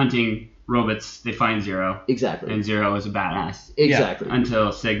hunters hunting robots, they find Zero, Exactly. and Zero is a badass Exactly.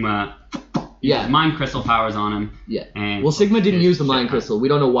 until Sigma Yeah. uses mind crystal powers on him. Yeah. And Well, Sigma didn't his use the shit mind out. crystal. We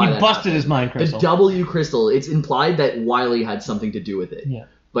don't know why he that busted happened. his mind crystal. The W crystal. It's implied that Wiley had something to do with it. Yeah.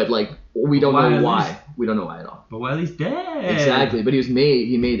 But like we don't know Wiley's- why. We don't know why at all. But Wiley's dead. Exactly. But he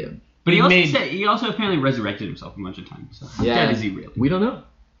made him. But He made- he also apparently resurrected himself a bunch of times. So how Yeah. dead is he really? We don't know.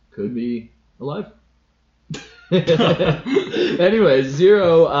 Could be alive. Anyways,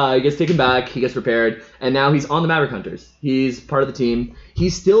 Zero gets taken back. He gets prepared, and now he's on the Maverick Hunters. He's part of the team.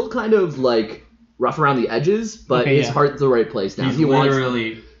 He's still kind of like rough around the edges, but Okay, his yeah. heart's the right place now. He's he wants.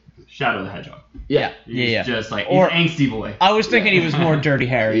 literally Shadow the Hedgehog. Yeah. He's Yeah. just like Or- he's an angsty boy. I was thinking he was more Dirty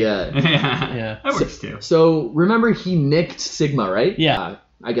Harry. Yeah. Yeah. That works too. So remember, he nicked Sigma, right? Yeah.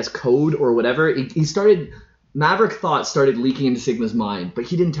 I guess code or whatever. He started. Maverick thoughts started leaking into Sigma's mind, but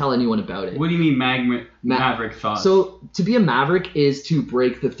he didn't tell anyone about it. What do you mean Maverick thoughts? So to be a Maverick is to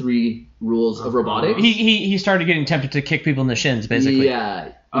break the 3 rules of robotics. He started getting tempted to kick people in the shins, basically. Yeah,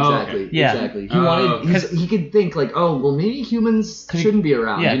 Oh, exactly. okay. Yeah. Exactly. He Oh, wanted. okay. He could think like, oh, well, maybe humans 'Cause he- shouldn't be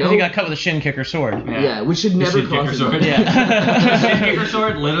around. Yeah, you because know? he got cut with a shin kicker sword. Yeah, we should The never Shin cross Kicker his sword. line. Yeah. The Shin Kicker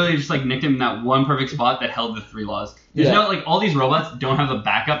sword literally just like nicked him in that one perfect spot that held the 3 laws. There's Yeah. no like all these robots don't have a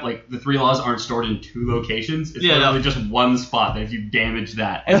backup. Like the 3 laws aren't stored in 2 locations. It's Yeah, no. literally just one spot that if you damage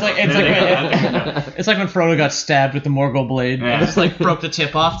that, It's like Yeah. it's like when Frodo got stabbed with the Morgul blade. Yeah. And just like broke the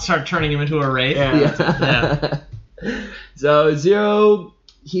tip off, started turning him into a wraith. Yeah. So Zero,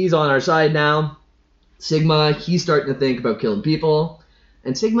 he's on our side now. Sigma, he's starting to think about killing people,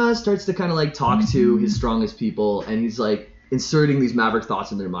 and Sigma starts to kind of like talk to his strongest people, and he's like inserting these Maverick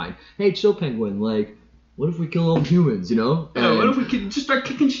thoughts in their mind. Hey, chill, Penguin. Like, what if we kill all the humans, you know? Yeah, what if we could just start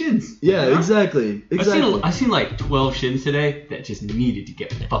kicking shins? Yeah, exactly. I've seen like 12 shins today that just needed to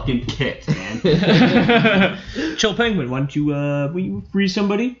get fucking kicked, man. Chill Penguin, why don't you, will you free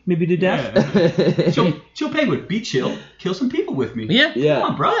somebody? Maybe to death? Yeah. Chill Penguin, be chill. Kill some people with me. Yeah. Yeah. Come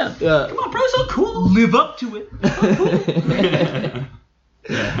on, bro. Yeah. Come on, bro. So cool. Live up to it.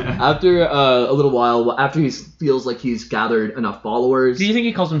 After a little while, after he feels like he's gathered enough followers. Do you think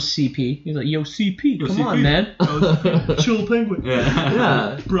he calls him CP? He's like, yo, CP, come CP. on, man. Chill Penguin.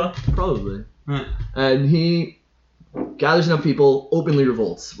 Yeah, Bruh. probably. Right. And he gathers enough people, openly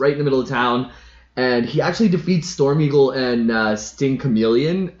revolts right in the middle of town, and he actually defeats Storm Eagle and Sting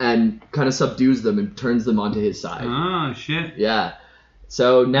Chameleon and kind of subdues them and turns them onto his side. Oh, shit. Yeah.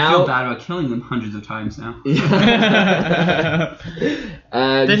 So I now. feel bad about killing them hundreds of times now. Yeah.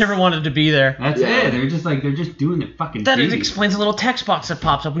 And They never wanted to be there. That's Yeah. it. They're just doing it fucking. That duty. explains the little text box that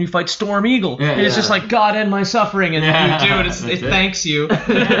pops up when you fight Storm Eagle. Yeah, and it's yeah. just like, God, end my suffering. And Yeah, then you do it, that's it it. thanks you.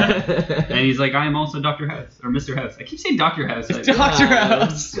 And he's like, I am also Dr. House or Mr. House. I keep saying Dr. House. Dr.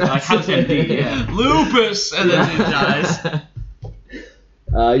 House. Like House MD. Yeah. Lupus! And then he dies.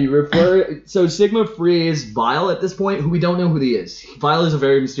 You refer. So Sigma frees Vile at this point, who we don't know who he is. Vile is a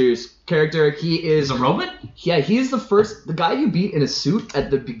very mysterious character. He is. Is a robot? Yeah, he's the guy you beat in a suit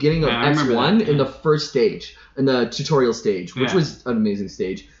at the beginning of Yeah, I remember X1 that. in the first stage, in the tutorial stage, which Yeah. was an amazing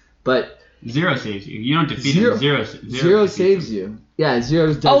stage. But Zero saves you. You don't defeat Zero- him. Zero Zero saves you. Yeah,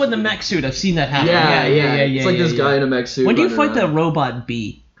 Zero does. Oh, in the mech suit. I've seen that happen. Yeah, yeah. yeah. It's like this guy in a mech suit. When do you running fight the around. robot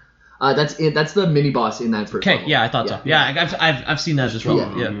bee? That's it. That's the mini boss in that first Okay, level. yeah, I thought so. Yeah, I've seen that as well.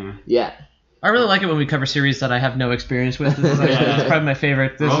 Yeah. Yeah. I really like it when we cover series that I have no experience with. It's probably my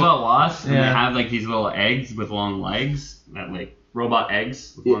favorite. This is- Robot wasps, and they Yeah. have like these little eggs with long legs, that like robot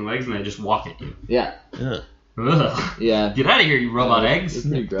eggs with long legs, and they just walk at you. Yeah. Ugh. Ugh. Yeah. Get out of here, you robot eggs! It's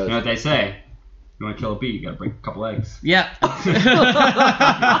pretty You gross. know what they say? You want to kill a bee, you gotta break a couple eggs. Yeah.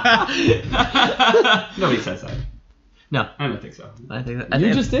 Nobody says that. No. I don't think so. I think that,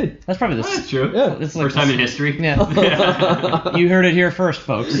 You just did. that's probably That's the. true. Yeah. It's like First time in history. Yeah. You heard it here first,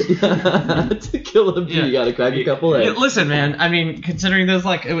 folks. To kill a bee, Yeah. you gotta crack a couple Yeah, eggs. listen, man. I mean, considering there's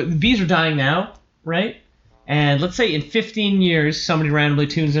like the bees are dying now, right? And let's say in 15 years, somebody randomly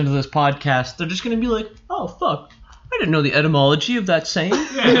tunes into this podcast, they're just gonna be like, "Oh fuck, I didn't know the etymology of that saying."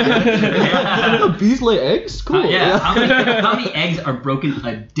 Oh, bees lay eggs? Cool. Yeah. How many eggs are broken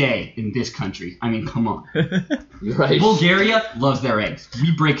a day in this country? I mean, come on. You're right. Bulgaria loves their eggs.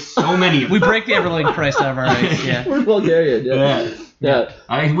 We break so many of them. We break the Everlink price out of our eggs. Yeah. We're Bulgarian. Yeah. Yeah.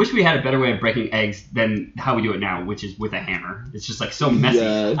 I wish we had a better way of breaking eggs than how we do it now, which is with a hammer. It's just like so messy.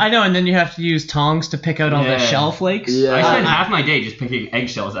 Yeah. I know, and then you have to use tongs to pick out all the Yeah. shell flakes. Yeah. I spend half my day just picking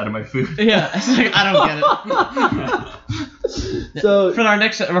eggshells out of my food. Yeah, it's like, I don't get it. So For our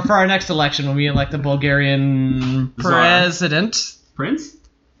next election, when we elect the Bulgarian Czar. president. Prince?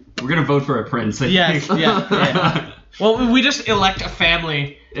 We're gonna vote for a prince. I Yes, think. yeah. Well, we just elect a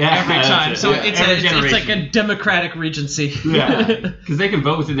family Yeah, every that's time, it. so Yeah. it's Every it's like a generation. democratic regency. Yeah, because they can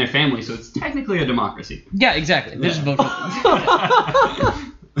vote within their family, so it's technically a democracy. Yeah, exactly. They just Yeah. vote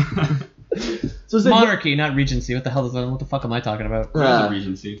for so Sigma, monarchy, not regency. What the hell is that? What the fuck am I talking about? What is a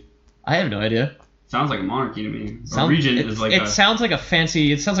regency? I have no idea. Sounds like a monarchy to me. A Sound- regent it, is like it a... sounds like a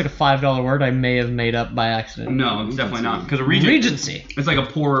fancy. It sounds like a $5 word I may have made up by accident. No, it's definitely not. Because a regent, Regency, it's like a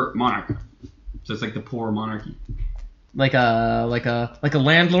poor monarch. So it's like the poor monarchy. like a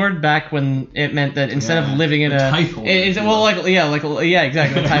landlord back when it meant that instead of Yeah. living in A a tithe holder, it's, if you well will. yeah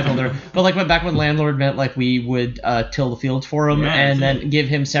exactly a tithe holder, but like back when landlord meant like we would till the fields for him Yeah, and that's then give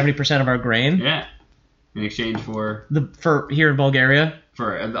him 70% of our grain. Yeah. In exchange for For here in Bulgaria,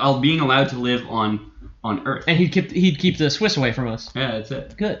 being allowed to live on Earth. and he'd keep the Swiss away from us. Yeah, that's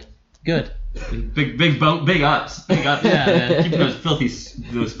it. Good. Big ups. Yeah, Keeping those filthy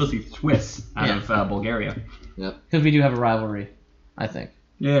Swiss out Yeah. of Bulgaria. because we do have a rivalry, I think.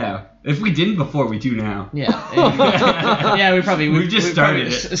 Yeah. If we didn't before, we do now. Yeah, yeah, we just started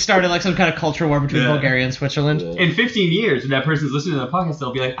it. Started like some kind of culture war between Yeah. Bulgaria and Switzerland. In 15 years, when that person's listening to the podcast,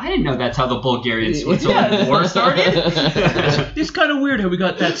 they'll be like, I didn't know that's how the Bulgarian-Switzerland war started. It's kind of weird how we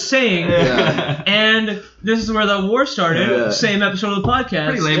got that saying, Yeah. and this is where the war started. Yeah. Same episode of the podcast.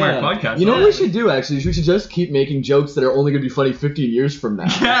 Pretty lame our podcast. You know what we should do, actually? We should just keep making jokes that are only going to be funny 15 years from now.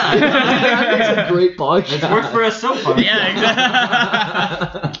 Yeah. That's a great podcast. It's worked for us so far. Yeah,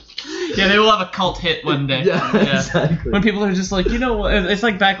 exactly. Yeah, they will have a cult hit one day. Yeah, exactly. When people are just like, it's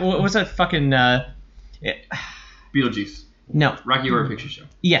like back. What's that fucking? Beetlejuice. No. Rocky Horror Picture Show.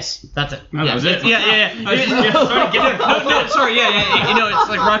 Yes, that's it. Oh, that was it? Yeah. Sorry, it's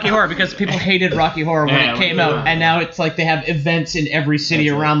like Rocky Horror because people hated Rocky Horror when it came out, and now it's like they have events in every city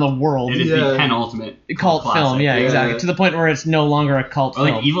around the world. It is the penultimate cult film, exactly. To the point where it's no longer a cult film.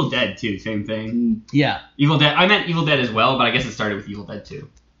 Like Evil Dead, too, same thing. Yeah. Evil Dead. I meant Evil Dead as well, but I guess it started with Evil Dead 2.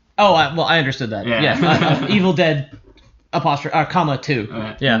 Oh, I understood that. Yeah. Evil Dead, comma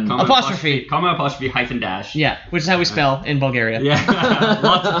 2. Yeah. Apostrophe. Comma apostrophe hyphen dash. Yeah, which is how we spell in Bulgaria. Yeah.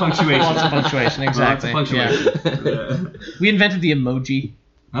 Lots of punctuation. Exactly. Yeah. We invented the emoji.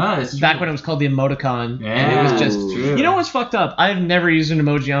 That's true. Back when it was called the emoticon. Yeah, and it was just true. You know what's fucked up? I've never used an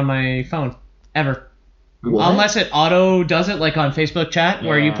emoji on my phone. Ever. What? Unless it auto does it, like on Facebook chat,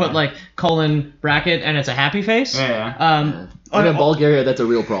 where you put like colon bracket and it's a happy face. And in Bulgaria, that's a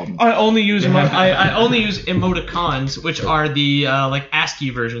real problem. I only use I only use emoticons, which are the like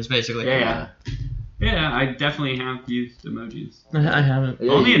ASCII versions, basically. Yeah, I definitely have used emojis. I haven't.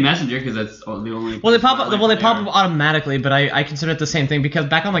 Only in Messenger because that's the only. Well, they pop up. They pop up automatically, but I consider it the same thing because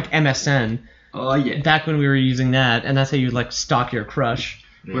back on like MSN. Oh yeah. Back when we were using that, and that's how you like stalk your crush.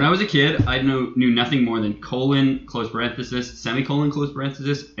 Yeah. When I was a kid, I knew nothing more than colon, close parenthesis, semicolon, close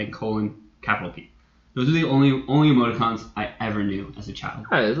parenthesis, and colon, capital P. Those are the only emoticons I ever knew as a child.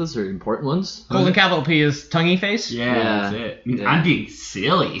 Alright, those are important ones. Colon, capital P is tonguey face? Yeah, that's it. It means I'm being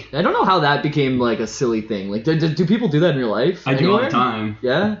silly. I don't know how that became like a silly thing. Like, do people do that in real life? I do all the time.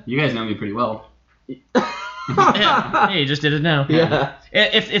 Yeah? You guys know me pretty well. Yeah, you just did it now. Yeah.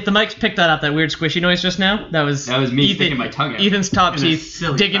 If the mics picked that up, that weird squishy noise just now, that was me sticking my tongue out. Ethan's top teeth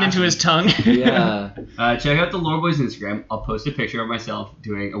digging into his tongue. Yeah. Check out the Lore Boys Instagram. I'll post a picture of myself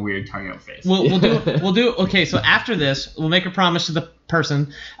doing a weird tongue out face. We'll do. Okay, so after this, we'll make a promise to the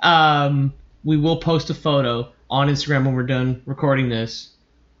person. We will post a photo on Instagram when we're done recording this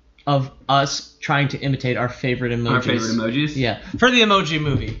of us trying to imitate our favorite emojis. Our favorite emojis? Yeah. For the emoji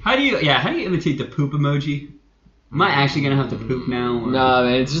movie. How do you imitate the poop emoji? Am I actually gonna have to poop now? Or? No,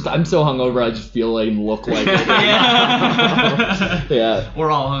 man. It's just I'm so hungover. I just feel like look like it. Yeah. We're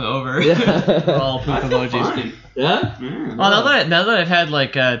all hungover. Yeah. We're all poop emojis. Fine. Yeah. Well, now that I've had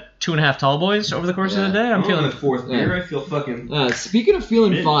like 2.5 tall boys over the course of the day, I'm feeling the fourth beer. I feel fucking. Speaking of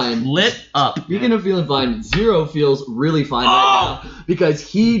feeling fine, lit up. Speaking of feeling fine, Zero feels really fine right now because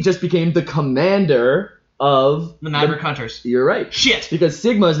he just became the commander of the Maverick Hunters. You're right. Shit. Because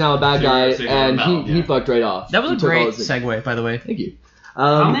Sigma is now a bad guy, and he fucked right off. That was a great segue, by the way. Thank you.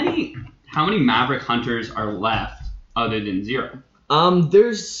 How many Maverick Hunters are left other than Zero?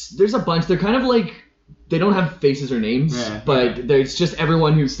 There's a bunch. They're kind of like they don't have faces or names, but there's just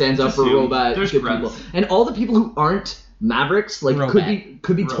everyone who stands up for robot people, and all the people who aren't Mavericks like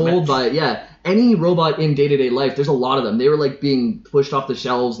could be told by any robot in day-to-day life. There's a lot of them. They were like being pushed off the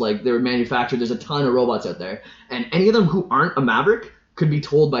shelves, like they were manufactured. There's a ton of robots out there, and any of them who aren't a Maverick could be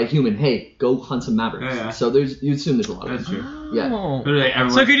told by a human, hey, go hunt some Mavericks. So you assume there's a lot of them. That's true. Yeah.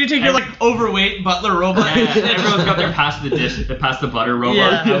 So could you take your like overweight butler robot? Everyone's got their pass the butter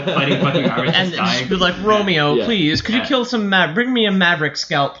robot out fighting fucking Mavericks and just be like, Romeo, please, could you kill some bring me a Maverick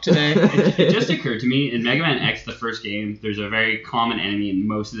scalp today? It just occurred to me in Mega Man X, the first game, there's a very common enemy in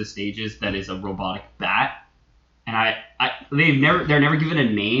most of the stages that is a robotic bat. And they're never given a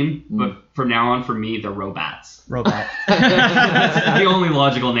name, but from now on, for me, they're Robats. Robot. That's the only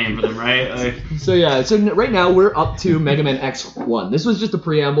logical name for them, right? So right now we're up to Mega Man X1. This was just a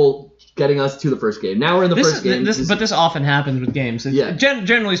preamble getting us to the first game. Now we're in the first game. But this often happens with games.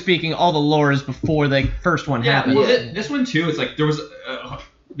 Generally speaking, all the lore is before the first one happens. Well, this one too, it's like there was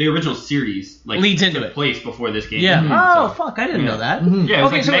the original series leads into it. Place before this game. Yeah. Fuck! I didn't know that. Yeah,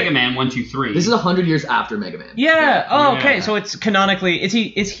 it was Mega Man 1, 2, 3. This is 100 years after Mega Man. Yeah. Oh, okay. So it's canonically, is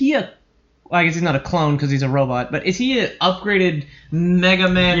he a? Well, I guess he's not a clone because he's a robot, but is he an upgraded Mega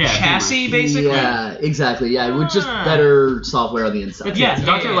Man chassis, basically? Yeah, exactly. Yeah, with just better software on the inside.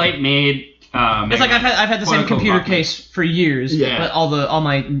 Dr. Light made. It's like I've had the same computer case for years, but all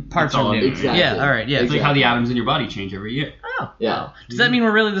my parts are new. Exactly. Yeah, all right, yeah. It's like how the atoms in your body change every year. Oh, yeah. Wow. Does that mean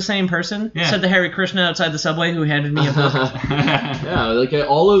we're really the same person? Yeah. Said the Hare Krishna outside the subway who handed me a book. Yeah, like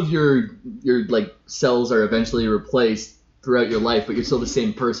all of your like cells are eventually replaced throughout your life, but you're still the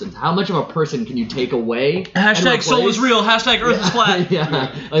same person. How much of a person can you take away? Hashtag soul is real. Hashtag Earth is flat.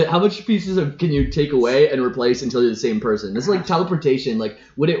 Yeah. Like, how much pieces can you take away and replace until you're the same person? This is like teleportation. Like,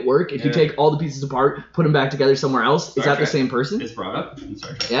 would it work if you take all the pieces apart, put them back together somewhere else? Is that the same person? It's brought up in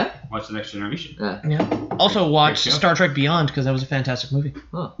Star Trek. Yeah. Watch The Next Generation. Yeah. Also watch Star Trek Beyond because that was a fantastic movie.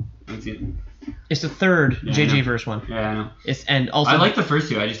 Huh. I've seen It's the third JJ Verse one. Yeah, I know. And also I like the first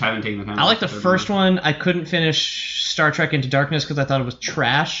two. I just haven't taken the time. I like the first one. I couldn't finish Star Trek Into Darkness because I thought it was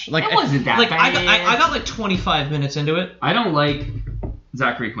trash. Like it wasn't that bad. I got like 25 minutes into it. I don't like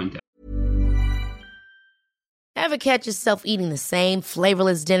Zachary Quinto. Ever catch yourself eating the same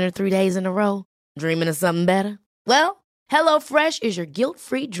flavorless dinner 3 days in a row? Dreaming of something better? Well, HelloFresh is your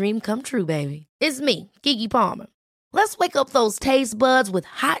guilt-free dream come true, baby. It's me, Keke Palmer. Let's wake up those taste buds with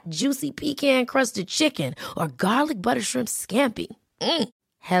hot, juicy pecan-crusted chicken or garlic butter shrimp scampi.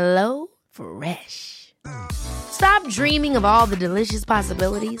 Hello Fresh. Stop dreaming of all the delicious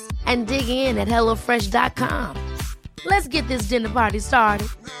possibilities and dig in at HelloFresh.com. Let's get this dinner party started.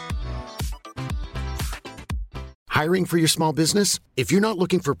 Hiring for your small business? If you're not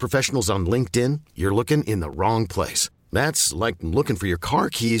looking for professionals on LinkedIn, you're looking in the wrong place. That's like looking for your car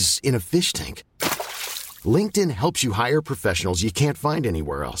keys in a fish tank. LinkedIn helps you hire professionals you can't find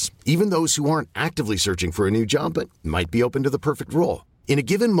anywhere else, even those who aren't actively searching for a new job but might be open to the perfect role. In a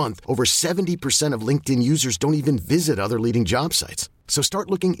given month, over 70% of LinkedIn users don't even visit other leading job sites. So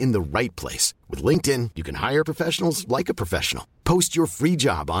start looking in the right place. With LinkedIn, you can hire professionals like a professional. Post your free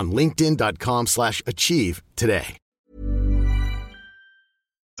job on linkedin.com/achieve today.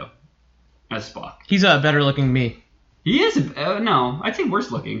 As Spock. He's a better looking me. He is. No, I'd say worse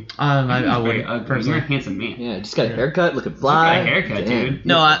looking. I would. You're a handsome man. Yeah, just got a haircut, looking fly. Got a haircut, dude.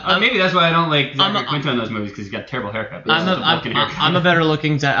 No, maybe that's why I don't like Zachary Quinto in those movies because he's got a terrible haircut. I'm a better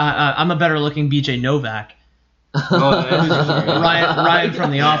looking. I'm a better looking BJ Novak. Ryan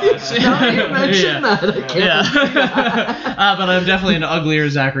from The Office. No, you mentioned that. I can't but I'm definitely an uglier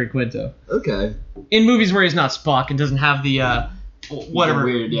Zachary Quinto. Okay. In movies where he's not Spock and doesn't have the whatever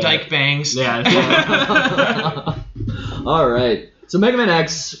weird, dyke bangs. Yeah. All right. So Mega Man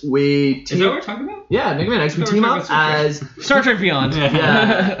X, Is that what we're talking about? Yeah, Mega Man X. We team up as Star Trek Beyond.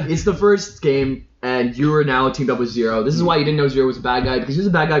 Yeah, it's the first game, and you are now teamed up with Zero. This is why you didn't know Zero was a bad guy, because he was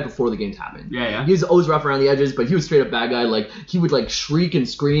a bad guy before the games happened. Yeah. He was always rough around the edges, but he was straight up bad guy. Like, he would like shriek and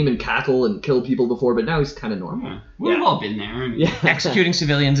scream and cackle and kill people before, but now he's kind of normal. Yeah. We've all been there. Yeah. Executing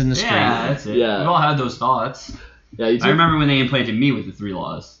civilians in the street. Yeah, that's it. Yeah. We've all had those thoughts. Yeah, I remember when they implanted me with the 3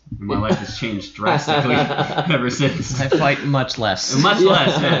 laws. And my life has changed drastically ever since. I fight much less. Much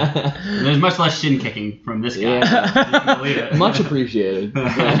less, yeah. There's much less shin kicking from this guy. Yeah. You can believe it. Much appreciated.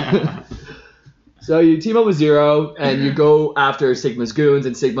 Yeah. So you team up with Zero, and you go after Sigma's goons,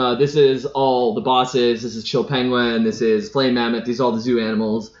 and Sigma, this is all the bosses. This is Chill Penguin, this is Flame Mammoth, these are all the zoo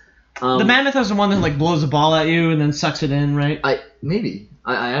animals. The mammoth is the one that like blows a ball at you and then sucks it in, right?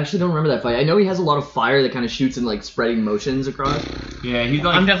 I actually don't remember that fight. I know he has a lot of fire that kind of shoots in like spreading motions across. Yeah, he's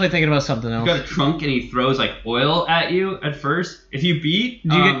like. I'm definitely thinking about something else. He's got a trunk and he throws like oil at you at first. If you beat,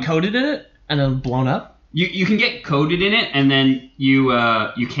 do you get coated in it and then blown up? You can get coated in it and then you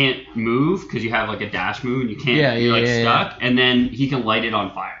can't move because you have like a dash move and you can't. You're stuck. And then he can light it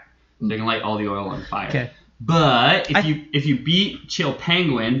on fire. So he can light all the oil on fire. Okay. But if you beat Chill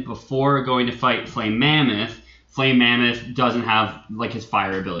Penguin before going to fight Flame Mammoth doesn't have like his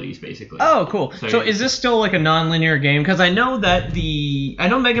fire abilities basically. Oh, cool. So is this still like a non-linear game? Because I know that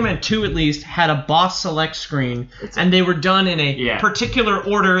Mega Man 2 at least had a boss select screen, and they were done in a particular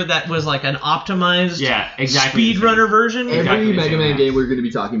order that was like an optimized speedrunner version. Every Mega Man game we're going to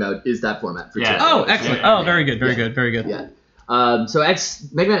be talking about is that format for Chill. Oh, excellent. Oh, very good. Very good. Yeah. So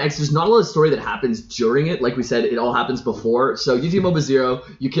Mega Man X, there's not a lot of story that happens during it. Like we said, it all happens before. So you team up with Zero,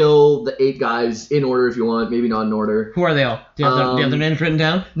 you kill the 8 guys in order if you want, maybe not in order. Who are they all? Do you have their names written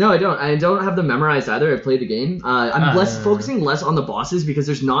down? No, I don't. I don't have them memorized either. I've played the game. I'm focusing less on the bosses because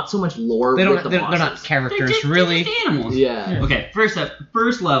there's not so much lore with the bosses. They're not characters, really. They're just animals. Yeah. Okay,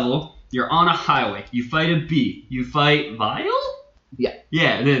 first level, you're on a highway. You fight a bee. You fight Vile? Yeah.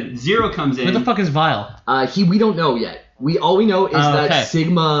 Yeah, and then Zero comes in. Who the fuck is Vile? We don't know yet. All we know is that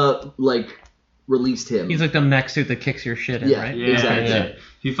Sigma released him. He's like the mech suit that kicks your shit in, right? Yeah, exactly. Yeah.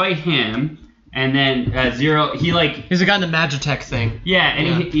 You fight him, and then Zero, he's a guy in the Magitech thing. Yeah,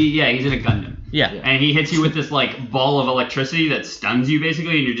 and he's in a Gundam. Yeah. And he hits you with this like ball of electricity that stuns you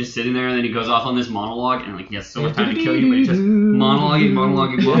basically, and you're just sitting there, and then he goes off on this monologue, and like he has so much time to kill you, but he's just monologuing.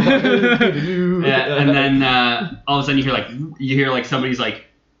 Yeah, and then all of a sudden you hear somebody's like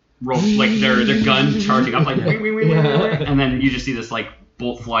their gun charging up like and then you just see this like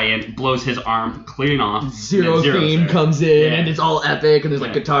bolt fly in, blows his arm clean off. Zero theme comes in and it's all epic and there's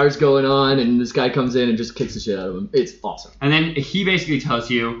like guitars going on and this guy comes in and just kicks the shit out of him. It's awesome. And then he basically tells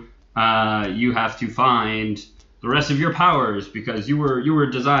you you have to find the rest of your powers because you were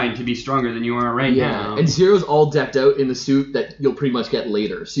designed to be stronger than you are right now. And Zero's all decked out in the suit that you'll pretty much get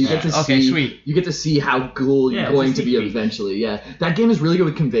later. So you get to see how cool you're going to be eventually. Yeah. That game is really good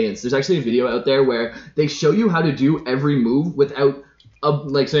with conveyance. There's actually a video out there where they show you how to do every move without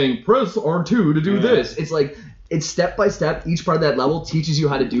like saying press R2 to do this. It's like it's step by step. Each part of that level teaches you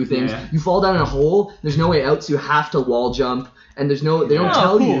how to do things. You fall down in a hole, there's no way out, so you have to wall jump. And they don't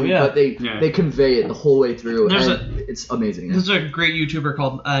tell you, but they convey it the whole way through. It's amazing. There's a great YouTuber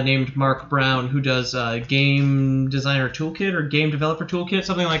called named Mark Brown who does Game Designer Toolkit or Game Developer Toolkit,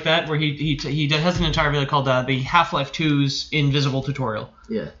 something like that, where he has an entire video called the Half-Life 2's Invisible Tutorial.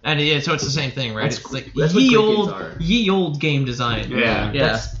 Yeah. And so it's the same thing, right? It's like that's ye old game design. Yeah.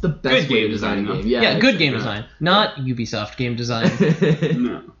 That's the best way to design a game. Yeah, good game design. Not Ubisoft game design.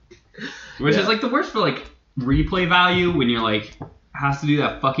 No. Which is like the worst for like replay value when you're like has to do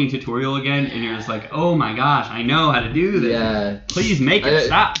that fucking tutorial again and you're just like, oh my gosh, I know how to do this. Yeah. Please make it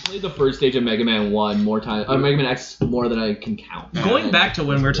stop. I played the first stage of Mega Man 1 more time, Mega Man X more than I can count. Going back to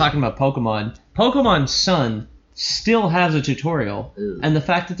when we were talking about Pokemon Sun still has a tutorial, and the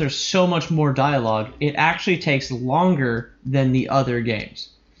fact that there's so much more dialogue, it actually takes longer than the other games.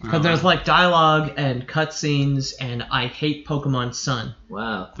 Because there's like dialogue and cutscenes, and I hate Pokemon Sun.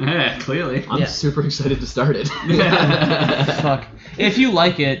 Wow. Yeah, clearly. I'm super excited to start it. Fuck. If you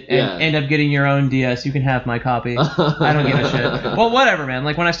like it and end up getting your own DS, you can have my copy. I don't give a shit. Well, whatever, man.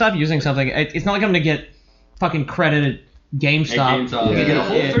 Like when I stop using something, it's not like I'm gonna get fucking credited GameStop. You get a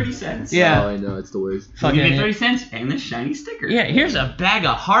whole 30 cents. Yeah. Oh, I know, it's the worst. You get 30 cents and this shiny sticker. Yeah, here's a bag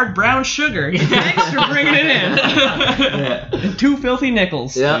of hard brown sugar. Thanks for bringing it in. And 2 filthy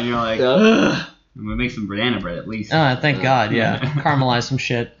nickels. Yeah. And you're like, ugh. I'm gonna make some banana bread at least. Thank God, yeah. Caramelize some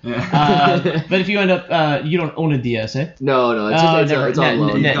shit. Yeah. But if you end up, you don't own a DS, eh? No, it's on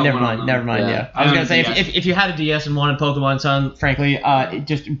loan. Never mind. Yeah. I was gonna say if you had a DS and wanted Pokemon Sun, frankly,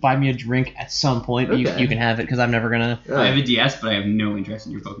 just buy me a drink at some point. Okay. You can have it because I'm never gonna. I have a DS, but I have no interest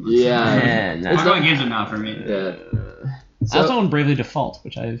in your Pokemon. Yeah. Pokemon games are not for me. Yeah. I also own Bravely Default,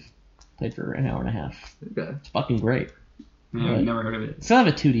 which I've played for an hour and a half. Okay. It's fucking great. Yeah, I've never heard of it. I still have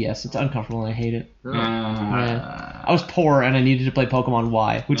a 2DS. It's uncomfortable and I hate it. I was poor and I needed to play Pokemon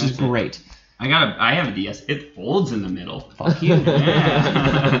Y, which is great. I have a DS. It folds in the middle. Fuck you.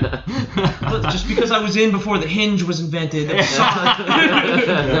 Yeah. Just because I was in before the hinge was invented. The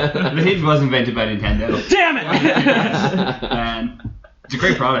hinge was invented by Nintendo. Damn it! And it's a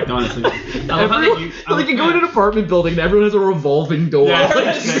great product, honestly. You go in an apartment building and everyone has a revolving door.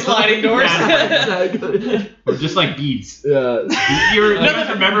 Yeah, sliding doors. Exactly. Or just like beads. Yeah. You guys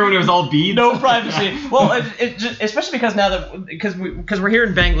remember when it was all beads? No privacy. Well, especially because now that because we're here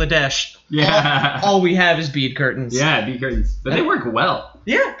in Bangladesh. Yeah. All we have is bead curtains. Yeah, bead curtains, but they work well.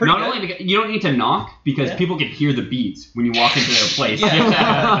 Yeah, pretty good. Only you don't need to knock because people can hear the beads when you walk into their place.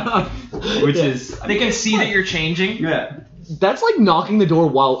 Which is they can see that you're changing. Yeah. That's like knocking the door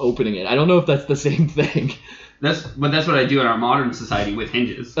while opening it. I don't know if that's the same thing. That's what I do in our modern society with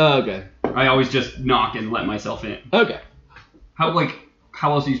hinges. Oh, okay. I always just knock and let myself in. Okay. How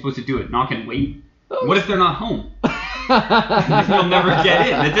else are you supposed to do it? Knock and wait? Oh. What if they're not home? You'll never get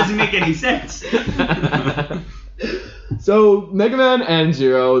in. That doesn't make any sense. So Mega Man and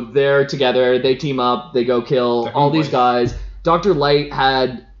Zero, they're together. They team up. They go kill all these guys. Dr. Light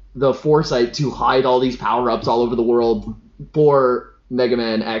had the foresight to hide all these power-ups all over the world for Mega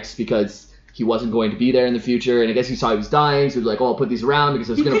Man X because he wasn't going to be there in the future, and I guess he saw he was dying, so he was like, I'll put these around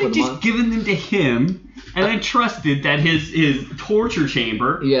because I was going to put them on. You could have just given them to him, and then trusted that his torture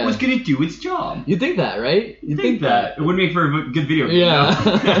chamber was going to do its job. You'd think that, right? You'd think that. It would make for a good video game.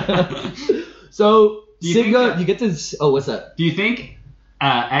 Yeah. So, Sigma, you get this... Oh, what's that? Do you think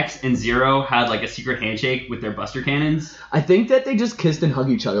X and Zero had like a secret handshake with their Buster Cannons? I think that they just kissed and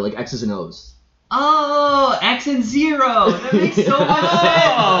hugged each other like X's and O's. Oh, X and Zero. That makes so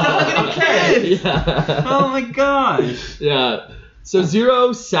much sense. Yeah. Oh my gosh. Yeah. So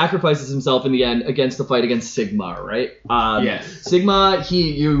Zero sacrifices himself in the end against the fight against Sigma, right? Yes. Sigma,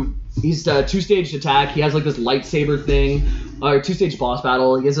 he's a 2-stage attack. He has like this lightsaber thing, or 2-stage boss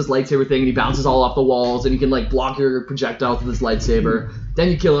battle. He has this lightsaber thing, and he bounces all off the walls, and he can like block your projectiles with this lightsaber. Then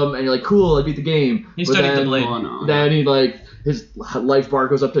you kill him, and you're like, cool, I beat the game. He studied the blade. Oh, no. Then he like his life bar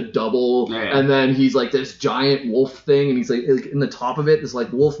goes up to double, and then he's like this giant wolf thing, and he's like in the top of it, this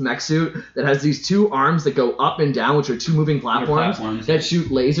like wolf mech suit that has these 2 arms that go up and down, which are 2 moving platforms that shoot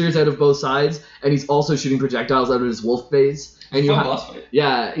lasers out of both sides, and he's also shooting projectiles out of his wolf face. and you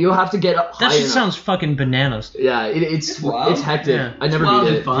have to get up high That shit enough. sounds fucking bananas. Yeah, it's hectic. Yeah. I never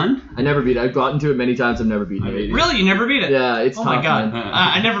beat it. Fun? I never beat it. I've gotten to it many times. I've never beaten it. Really? You never beat it? Yeah, it's Oh tough, my god. man.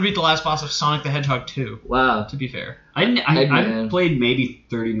 I never beat the last boss of Sonic the Hedgehog 2. Wow. To be fair. I played maybe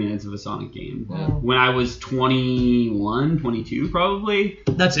 30 minutes of a Sonic game when I was 21, 22 probably.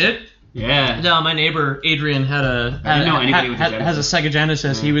 That's it? Yeah. No, my neighbor Adrian has a Sega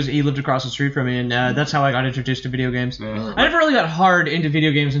Genesis. Yeah. He lived across the street from me, and that's how I got introduced to video games. Yeah. I never really got hard into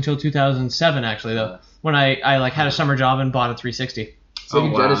video games until 2007, actually, though, when I like had a summer job and bought a 360.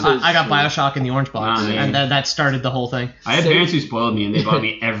 Sega Genesis. I got BioShock in the orange box, and that started the whole thing. I had parents who spoiled me, and they bought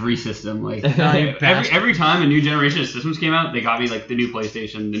me every system. Like every time a new generation of systems came out, they got me like the new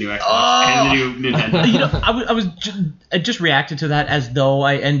PlayStation, the new Xbox, and the new Nintendo. You know, I just reacted to that as though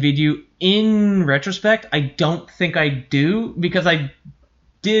I envied you. In retrospect, I don't think I do, because I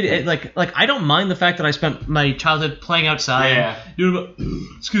did it, like I don't mind the fact that I spent my childhood playing outside.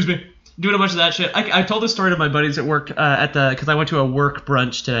 Doing a bunch of that shit. I told this story to my buddies at work because I went to a work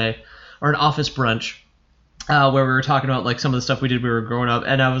brunch today, or an office brunch, where we were talking about like some of the stuff we did when we were growing up,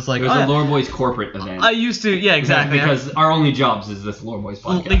 and I was like, it was a Lore Boys corporate event. I used to, yeah, exactly, because our only jobs is this Lore Boys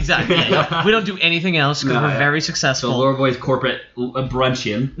podcast. Exactly. Yeah. We don't do anything else because we're very successful. So Lore Boys corporate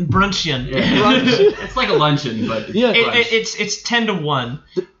bruncheon. Yeah. It's like a luncheon, but it's 10 to 1,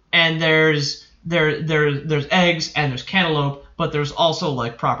 and there's eggs and there's cantaloupe. But there's also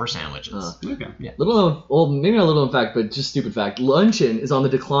like proper sandwiches. Okay. Yeah. Maybe not a little known fact, but just stupid fact. Luncheon is on the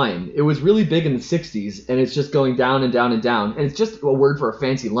decline. It was really big in the 60s, and it's just going down and down and down. And it's just a word for a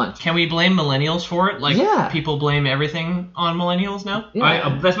fancy lunch. Can we blame millennials for it? Like, people blame everything on millennials now?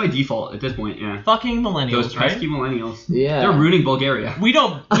 Yeah. That's my default at this point, yeah. Fucking millennials, Those pesky millennials. Yeah. They're ruining Bulgaria.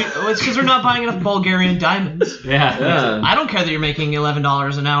 It's because they're not buying enough Bulgarian diamonds. Yeah. I don't care that you're making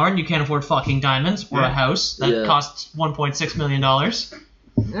 $11 an hour and you can't afford fucking diamonds or a house that costs $1.6 million.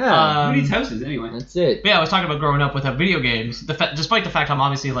 Yeah. Who needs houses anyway? That's it. Yeah, I was talking about growing up without video games. Despite the fact I'm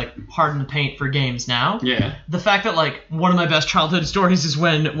obviously like hard in the paint for games now. Yeah. The fact that like one of my best childhood stories is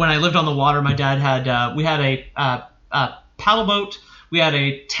when I lived on the water. My dad had we had a paddle boat, we had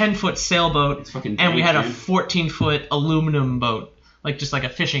a 10-foot sailboat, and we had a 14-foot aluminum boat. Like just like a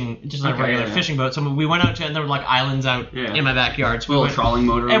regular fishing boat. So we went out to, and there were like islands out in my backyard. So a little trawling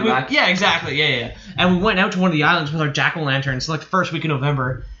motor in the back. Yeah, exactly. Yeah. And we went out to one of the islands with our jack-o'-lanterns, like the first week of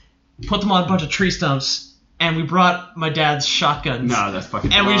November, put them on a bunch of tree stumps, and we brought my dad's shotguns. No, that's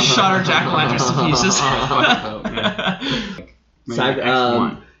fucking. And we shot our jack-o'-lanterns to pieces.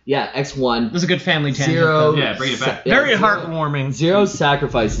 X1. Yeah, X1. This is a good family tangent. Zero. Yeah, bring it back. Very heartwarming. Zero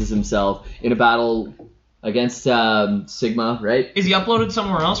sacrifices himself in a battle against Sigma, right? Is he uploaded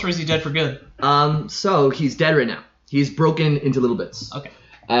somewhere else, or is he dead for good? So he's dead right now. He's broken into little bits. Okay.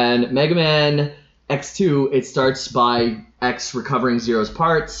 And Mega Man X2, it starts by X recovering Zero's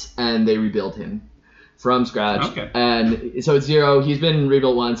parts, and they rebuild him from scratch. Okay. And so it's Zero. He's been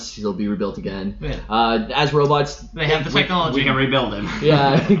rebuilt once. He'll be rebuilt again. Yeah. As robots, they have the technology. We can rebuild him.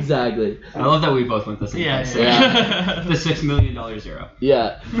 Yeah, exactly. I love that we both went the same place. Yeah. The $6 million Zero.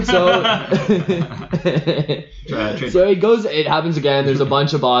 Yeah. So so it happens again. There's a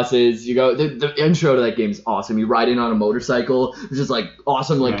bunch of bosses. You go, the intro to that game is awesome. You ride in on a motorcycle. There's just like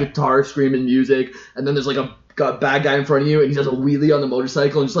awesome guitar screaming music, and then there's like a bad guy in front of you, and he does a wheelie on the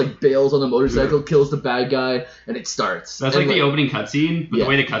motorcycle and just like bails on the motorcycle, kills the bad guy, and it starts. That's like the opening cutscene, but the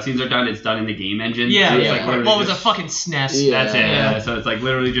way the cutscenes are done, it's done in the game engine. Yeah, so it's like well, it was a fucking SNES. Yeah. That's it. Yeah. So it's like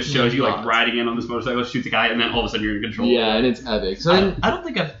literally just shows you like riding in on this motorcycle, shoots a guy, and then all of a sudden you're in control. Yeah, and it's epic. So I don't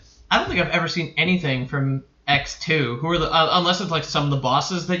think I've ever seen anything from X2. Who are the unless it's like some of the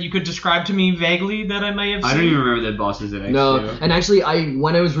bosses that you could describe to me vaguely that I may have seen. I don't even remember the bosses in X2. No, and actually,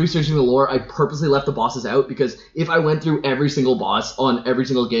 when I was researching the lore, I purposely left the bosses out because if I went through every single boss on every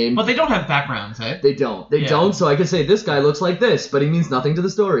single game, but they don't have backgrounds, eh? They don't. They don't. So I could say this guy looks like this, but he means nothing to the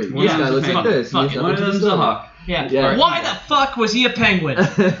story. This guy looks like this. He means nothing to the story. Yeah. Why the fuck was he a penguin?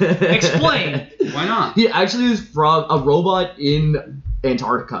 Explain. Why not? He actually is from a robot in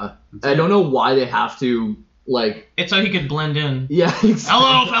Antarctica. I don't know why they have to. It's so he could blend in. Yeah, exactly.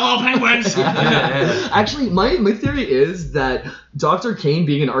 Hello, fellow penguins! Actually, my theory is that Dr. Kane,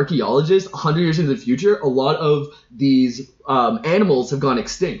 being an archaeologist, 100 years into the future, a lot of these animals have gone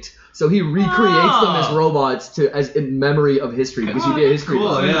extinct. So he recreates them as robots as in memory of history, because you get history.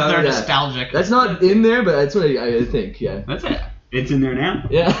 Cool. They're nostalgic. That's not in there, but that's what I think, yeah. That's it. It's in there now.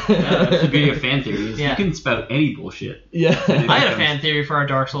 Yeah. That's the beauty of fan theories. You can spout any bullshit. Yeah. I had a fan theory for our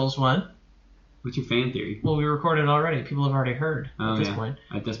Dark Souls one. What's your fan theory? Well, we recorded already. People have already heard at this point.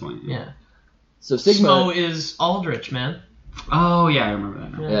 At this point, yeah. So Sigma Smo is Aldrich, man. Oh, yeah, I remember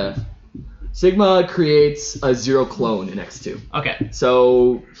that now. Yeah. Sigma creates a Zero clone in X2. Okay.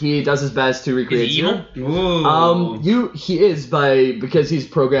 So he does his best to recreate Is he evil? Zero. He is because he's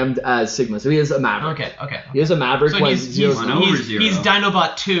programmed as Sigma. So he is a Maverick. Okay. He is a Maverick. So he's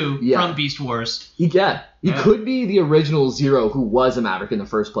Dinobot 2 from Beast Wars. He could be the original Zero who was a Maverick in the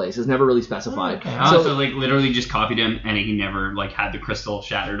first place. It's never really specified. So like literally just copied him, and he never like had the crystal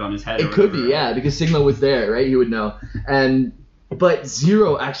shattered on his head. It could be, because Sigma was there, right? He would know. But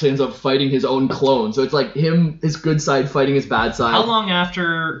Zero actually ends up fighting his own clone. So it's like his good side fighting his bad side. How long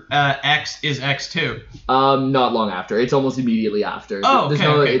after X is X2? Not long after. It's almost immediately after. Oh,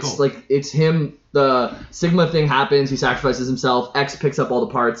 okay, it's cool. Like, it's him. The Sigma thing happens. He sacrifices himself. X picks up all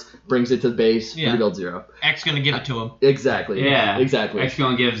the parts, brings it to the base, rebuilds Zero. X gonna give it to him. Exactly. Yeah. Exactly. X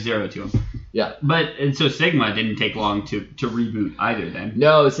gonna give Zero to him. Yeah. But so Sigma didn't take long to reboot either then.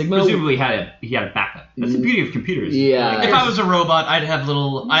 No, Sigma presumably he had a backup. That's the beauty of computers. Yeah. If I was a robot, I'd have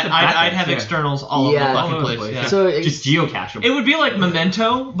I'd have externals all over the fucking place. Yeah. So just geocache them. It would be like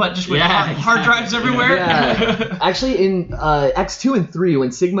Memento, but just with hard drives everywhere. Yeah. Actually, in X2 and 3,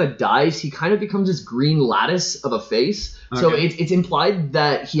 when Sigma dies, he kind of becomes this green lattice of a face. Okay. So it's implied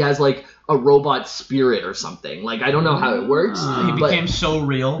that he has like a robot spirit or something. Like, I don't know how it works. He became so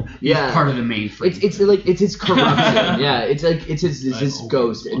real. Yeah. He's part of the mainframe. It's his corruption. It's his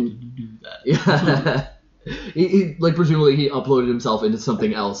ghost. And do that. Yeah. He presumably he uploaded himself into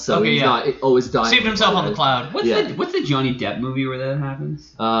something else, so he's not always dying. Saved himself on the cloud. What's the Johnny Depp movie where that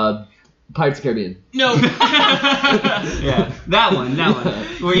happens? Pirates of the Caribbean. No. Yeah, that one.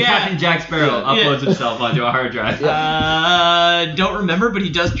 Where Captain Jack Sparrow uploads himself onto a hard drive. Don't remember, but he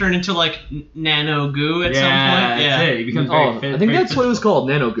does turn into like nano goo at some point. Yeah, that's it. He becomes very fit. I think that's what it was called,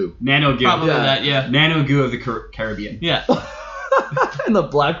 nano goo. Nano goo. Probably that, yeah. Nano goo of the Caribbean. Yeah. And the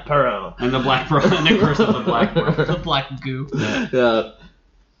Black Pearl. And the Black Pearl. And the Curse of the Black Pearl. The black goo. Yeah.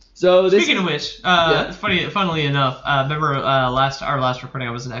 So speaking of which, funnily enough, remember our last recording,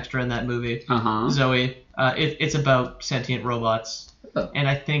 I was an extra in that movie. Zoe. It's about sentient robots, and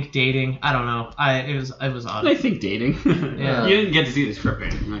I think dating. I don't know. It was odd. I think dating. Yeah. You didn't get to see the script or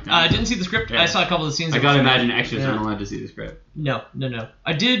anything like that. I didn't see the script. Yeah. I saw a couple of the scenes. I gotta imagine extras aren't allowed to see the script. No.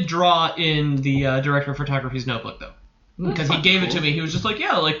 I did draw in the director of photography's notebook though. Because he gave it to me. He was just like,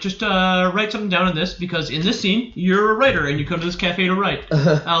 just write something down in this, because in this scene, you're a writer, and you come to this cafe to write.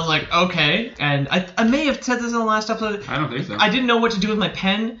 I was like, okay. And I may have said this in the last episode. I don't think so. I didn't know what to do with my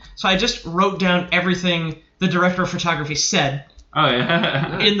pen, so I just wrote down everything the director of photography said. Oh,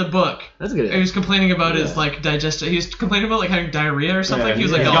 yeah. In the book. That's a good idea. He was complaining about his, digestive... He was complaining about, having diarrhea or something. He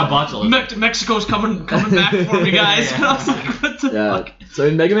was like, got botulism. Mexico's coming back for me, guys. And I was like, what the fuck? So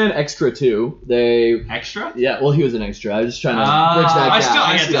in Mega Man Extra 2, they... Extra? Yeah, well, he was an extra. I was just trying to bridge that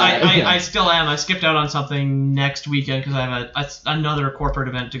gap. I still am. I skipped out on something next weekend because I have another corporate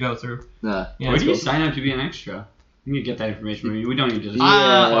event to go through. Where do you sign up to be an extra? You need to get that information. We don't need to just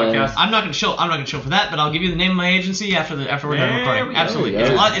podcast. I'm not gonna show for that, but I'll give you the name of my agency after we're done recording. Absolutely, it's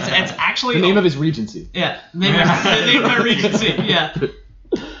a lot. It's actually the name of his regency. Yeah, the name of my regency. Yeah.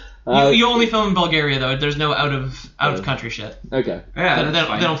 You only film in Bulgaria though. There's no out of country shit. Okay. Yeah,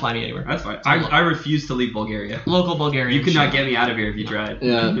 they don't fly me anywhere. That's fine. I refuse to leave Bulgaria. Local Bulgarian. You could not get me out of here if you tried.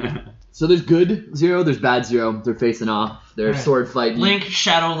 Yeah. So there's good Zero, there's bad Zero. They're facing off. They're sword fighting. Link,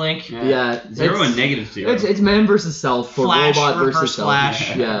 Shadow Link. Yeah. Zero and negative Zero. It's man versus self for Flash, robot versus self.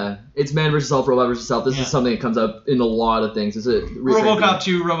 Flash. Yeah. It's man versus self, robot versus self. This is something that comes up in a lot of things. It's a RoboCop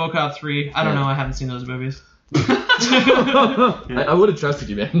 2, RoboCop 3. I don't know. I haven't seen those movies. I would have trusted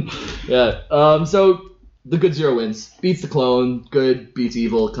you, man. Yeah. So the good Zero wins. Beats the clone. Good beats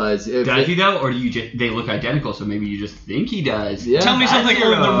evil. Does he though, or do you they look identical? So maybe you just think he does. Yeah. Tell me something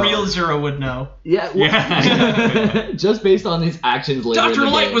the real Zero would know. Yeah. Well, just based on his actions later. Dr.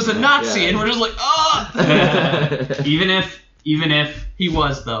 Light was a Nazi, and we're just like, oh. Even if he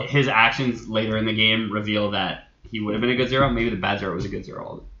was though, his actions later in the game reveal that he would have been a good Zero. Maybe the bad Zero was a good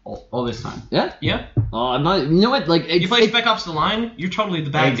Zero all this time. Yeah. Yeah. Oh, I'm not. You know what? Like, you play Spec Ops: The Line, you're totally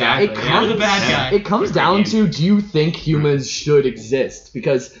the bad guy. You're the bad guy. It comes down to, do you think humans should exist?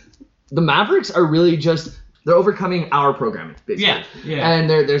 Because the Mavericks are really just, they're overcoming our programming, basically. Yeah. And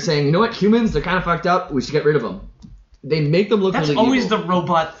they're saying, you know what? Humans, they're kind of fucked up. We should get rid of them. They make them look really evil. That's always the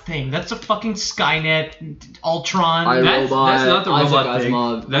robot thing. That's a fucking Skynet, Ultron. That's not the robot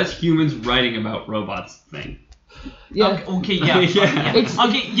thing. That's humans writing about robots thing. Yeah. Okay.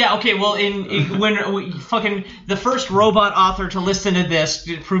 Yeah. Okay. Well, when fucking the first robot author to listen to this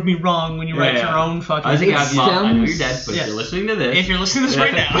prove me wrong when you write your own fucking. I think I know you're dead, but if you're listening to this,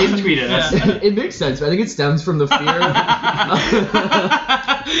 right now, please tweet at us. It makes sense, but I think it stems from the fear.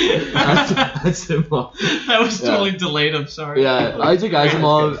 That's Asimov. That was totally delayed. I'm sorry. Yeah, Isaac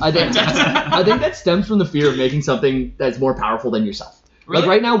Asimov. I think that stems from the fear of making something that's more powerful than yourself. Really? Like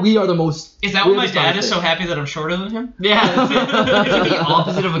right now, we are the most. Is that why my dad is so happy that I'm shorter than him? Yeah. It's the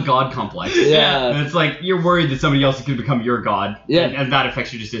opposite of a god complex. Yeah. And it's like you're worried that somebody else could become your god. Yeah. And that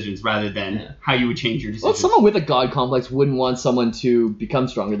affects your decisions rather than how you would change your decisions. Well, someone with a god complex wouldn't want someone to become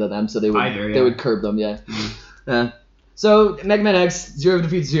stronger than them, so they would they would curb them. Yeah. Mm. So Mega Man X, Zero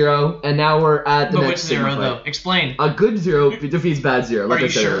defeats Zero, and now we're at the next which Zero fight. Though? Explain. A good Zero defeats bad Zero. Like Are you I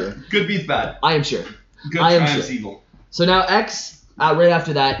said sure? earlier. Good beats bad. I am sure. Good I am triumphs sure. evil. So now X, right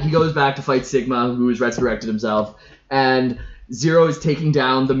after that, he goes back to fight Sigma, who has resurrected himself, and Zero is taking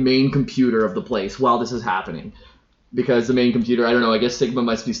down the main computer of the place while this is happening. Because the main computer, I don't know, I guess Sigma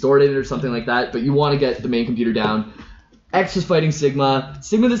must be stored in it or something like that, but you want to get the main computer down. X is fighting Sigma.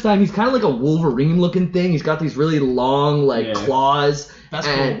 Sigma this time, he's kind of like a Wolverine-looking thing. He's got these really long, claws. That's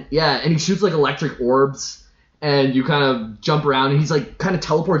and, cool. Yeah, and he shoots, like, electric orbs. And you kind of jump around, and he's like kind of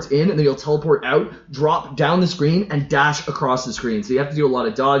teleports in, and then he'll teleport out, drop down the screen, and dash across the screen. So you have to do a lot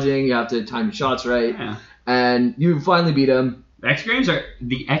of dodging, you have to time your shots right, and you finally beat him. The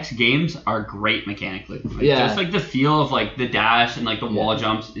X games are great mechanically. Just like the feel of like the dash and like the wall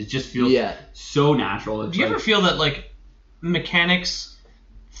jumps, it just feels so natural. Do you ever feel that like mechanics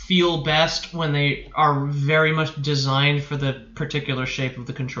feel best when they are very much designed for the particular shape of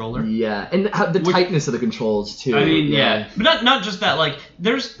the controller? Yeah, and the tightness of the controls too. I mean, But not just that, like,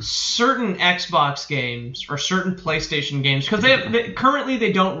 there's certain Xbox games or certain PlayStation games, because currently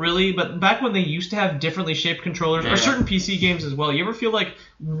they don't really, but back when they used to have differently shaped controllers, or certain PC games as well, you ever feel like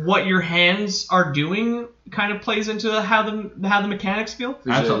what your hands are doing kind of plays into how the mechanics feel?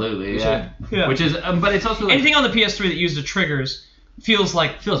 Absolutely, yeah. Which is, but it's also like, anything on the PS3 that used the triggers feels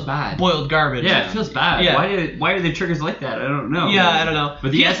bad. Boiled garbage. Yeah, it feels bad. Yeah. Why are the triggers like that? I don't know. Yeah, I don't know.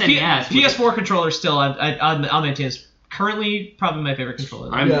 But the SNES... PS4 controller still, I'll maintain, is currently probably my favorite controller.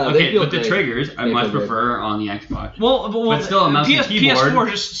 But the triggers, I much prefer on the Xbox. Well, but still, a mouse and keyboard...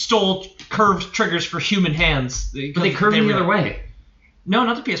 PS4 just stole curved triggers for human hands. But they curve the other way. No,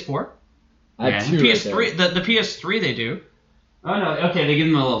 not the PS4. I have two PS3, right the PS3 they do. Oh, no, okay, they give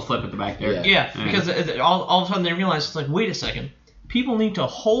them a little flip at the back there. Yeah, because all of a sudden they realize, it's like, wait a second. People need to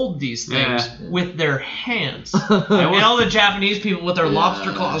hold these things with their hands. And all the Japanese people with their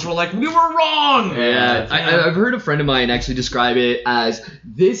lobster claws were like, we were wrong! Yeah, I've heard a friend of mine actually describe it as,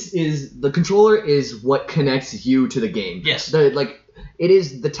 the controller is what connects you to the game. Yes. It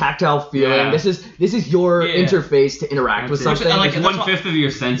is the tactile feeling. This is your interface to interact with something. Like 1/5 of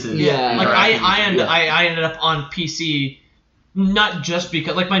your senses. Yeah. Like I ended up on PC, not just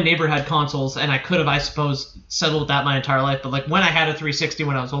because, like, my neighbor had consoles, and I could have, I suppose, settled with that my entire life, but, like, when I had a 360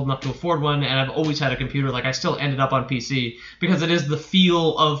 when I was old enough to afford one, and I've always had a computer, like, I still ended up on PC, because it is the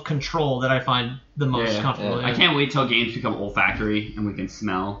feel of control that I find the most comfortable. Yeah. I can't wait till games become olfactory, and we can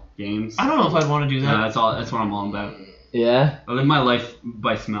smell games. I don't know if I'd want to do that. That's what I'm all about. Yeah? I live my life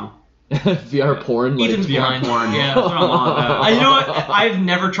by smell. VR porn? Like, Ethan's blind. Porn. Yeah. That's what I'm all about. You know what? I've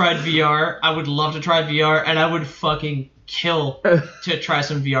never tried VR. I would love to try VR, and I would fucking kill to try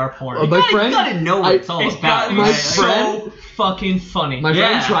some VR porn. My friend, you gotta know what it's all about. My friend, so fucking funny. My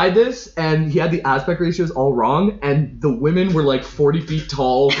friend tried this, and he had the aspect ratios all wrong, and the women were like 40 feet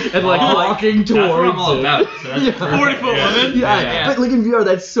tall and like walking towards that's what I'm all about. So 40-foot women? Yeah, but like in VR,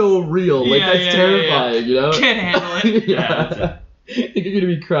 that's so real. Like, that's terrifying, you know? Can't handle it. You're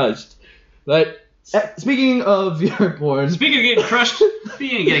gonna be crushed. But speaking of VR porn... Speaking of getting crushed...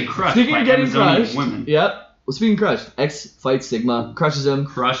 Speaking of getting crushed... Women. Yep. Well, speaking of crushed, X fights Sigma, crushes him.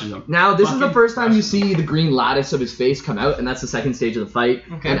 Now, this is the first time you see the green lattice of his face come out, and that's the second stage of the fight.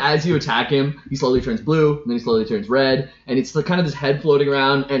 Okay. And as you attack him, he slowly turns blue, and then he slowly turns red, and it's kind of this head floating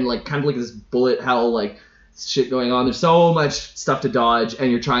around, and like kind of like this bullet hell like shit going on. There's so much stuff to dodge,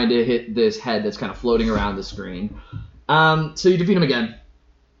 and you're trying to hit this head that's kind of floating around the screen. So you defeat him again,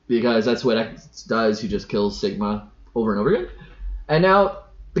 because that's what X does. He just kills Sigma over and over again. And now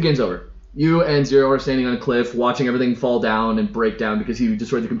the game's over. You and Zero are standing on a cliff, watching everything fall down and break down because you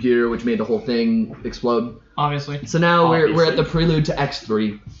destroyed the computer, which made the whole thing explode. Obviously. So now we're at the prelude to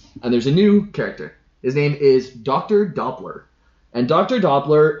X3, and there's a new character. His name is Dr. Doppler. And Dr.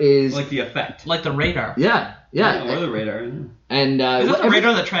 Doppler is... Like the effect. Like the radar. Yeah. Yeah. Or the radar. Yeah. And Is that the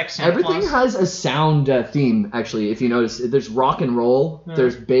radar that tracks Santa everything Claus? has a sound theme, actually, if you notice. There's rock and roll,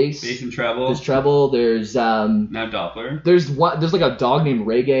 there's bass, and treble. there's treble, there's Now Doppler. there's like a dog named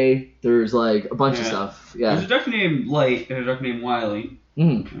Reggae, there's like a bunch of stuff. There's Yeah. a doctor named Light and a doctor named Wiley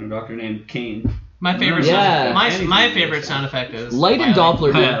Mhm. and a doctor named Kane. My favorite Yeah. my favorite sound effect is Light and Wiley.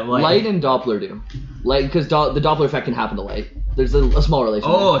 Doppler do. Yeah, light. Light and Doppler do. Light, because the Doppler effect can happen to light. There's a small relation.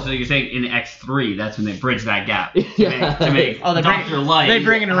 Oh, so you're saying in X3, that's when they bridge that gap Yeah. to make Oh, they bring- Dr. Light they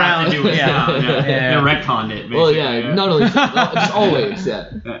bring it have around. to do it. Yeah. Yeah. Yeah. They retconned it. Well, basically, yeah, not only just always,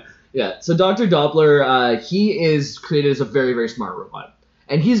 yeah. Yeah. So Dr. Doppler, he is created as a very, very smart robot,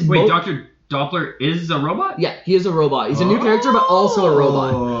 and he's Wait, Dr. Doppler is a robot? Yeah, he is a robot. He's a new character, but also a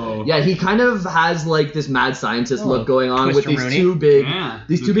robot. Oh. Yeah, he kind of has like this mad scientist look going on with Twister these Rooney. two big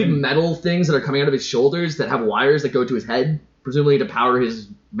Okay. metal things that are coming out of his shoulders that have wires that go to his head, presumably to power his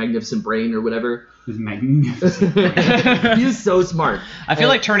magnificent brain or whatever. It's magnificent. He is so smart. I feel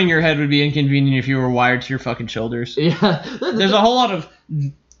like turning your head would be inconvenient if you were wired to your fucking shoulders. Yeah, There's a whole lot of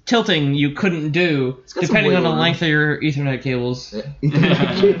tilting you couldn't do got some depending on the wiggle room. length of your Ethernet cables.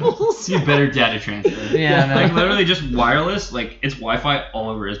 cables. See better data transfer. Yeah, Yeah. Like man. literally just wireless, like it's Wi-Fi all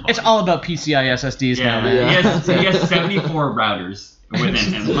over his body. It's all about PCI SSDs now, yeah, man. Yeah. He has 74 routers within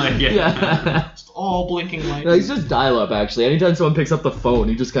him. Like, Yeah. It's all blinking lights. No, he's just dial-up. Actually, anytime someone picks up the phone,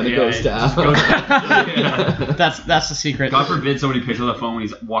 he just kind of goes it down. just goes down. Yeah. That's the secret. God forbid somebody picks up the phone when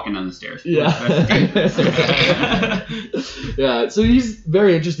he's walking down the stairs. Yeah. Yeah, so he's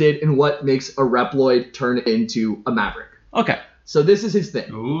very interested in what makes a Reploid turn into a Maverick. Okay. So this is his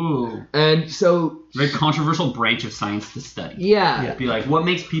thing. Ooh. And so, Very controversial branch of science to study. yeah. Be like, what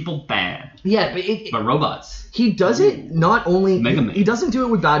makes people bad? Yeah, but But robots. he does it not only... Mega Man. He doesn't do it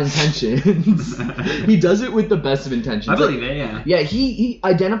with bad intentions. He does it with the best of intentions. I believe it, yeah. Yeah, he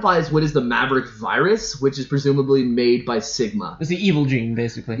identifies what is the Maverick virus, which is presumably made by Sigma. It's the evil gene,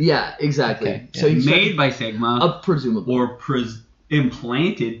 basically. Yeah, exactly. Okay, So he's Made by Sigma presumably. or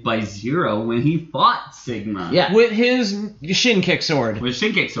implanted by Zero when he fought Sigma. Yeah. With his shin kick sword. With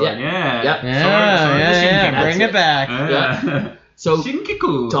Shinkick Sword, Yeah. yeah. Yeah. Yeah, bring That's it back. Yeah. So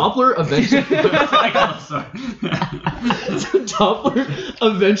Shinkiku. Doppler eventually... I call it sword. Doppler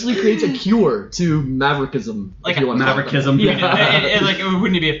eventually creates a cure to Maverickism. Like if you a want to call it that. Maverickism. Yeah, like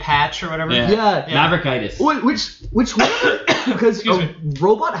wouldn't it be a patch or whatever? Yeah. Yeah. Maverikitis. Which because Excuse a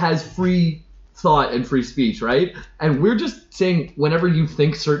robot has free thought and free speech, right? And we're just saying whenever you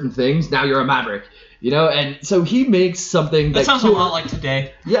think certain things, now you're a Maverick. You know, and so he makes something That sounds a lot like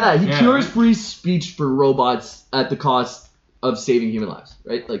today. Yeah, he Yeah. cures free speech for robots at the cost of saving human lives,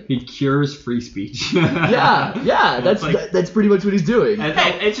 right? Like, He cures free speech. yeah, that's like- that's pretty much what he's doing. And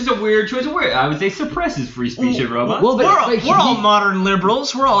it's just a weird choice of word. I would say suppresses free speech in robots. Well, but We're all modern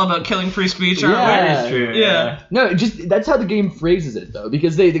liberals. We're all about killing free speech, aren't Yeah. That is true. Yeah. No, just that's how the game phrases it though,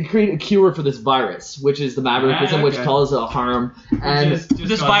 because they create a cure for this virus, which is the Maverickism, which okay. causes a harm, and Just we?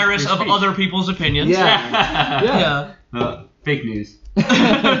 This causes virus free of speech. other people's opinions. yeah. Yeah. Fake news.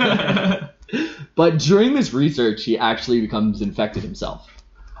 But during this research, he actually becomes infected himself.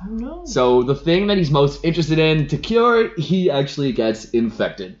 Oh no. So the thing that he's most interested in to cure, he actually gets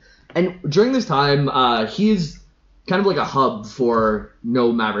infected. And during this time, he's kind of like a hub for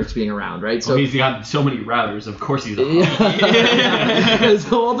no Mavericks being around, right? So he's got so many routers. Of course he's a yeah.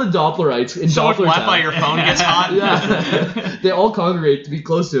 So all the Dopplerites in So if Doppler Wi-Fi Town, your phone gets hot. yeah, they all congregate to be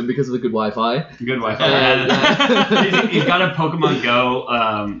close to him because of the good Wi-Fi. Good Wi-Fi. Yeah. He's got a Pokemon Go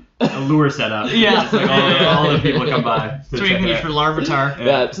a lure set up. Yeah. It's like all the people come by. So you can use your Larvitar.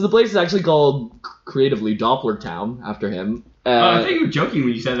 Yeah. So the place is actually called creatively Doppler Town after him. I think you were joking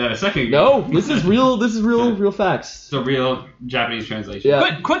when you said that a second ago. No, this is real. This is real facts. It's a real Japanese translation.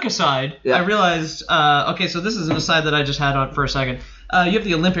 Yeah. Quick aside. Yeah. I realized. Okay, so this is an aside that I just had on for a second. You have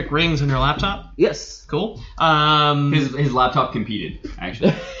the Olympic rings on your laptop. Yes. Cool. His laptop competed,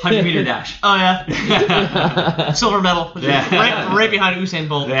 actually. 100-meter dash. Oh yeah. Silver medal. Yeah. Right behind Usain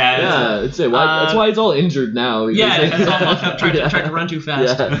Bolt. Yeah, I'd say why, that's why it's all injured now. Yeah, It's like- it's all fucked up. Tried to run too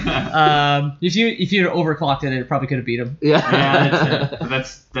fast. Yeah. If you'd overclocked it probably could have beat him. Yeah. Yeah,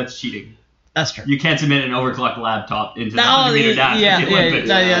 that's cheating. That's true. You can't submit an overclocked laptop into the No, 100-meter dash. yeah, at the yeah, Olympics.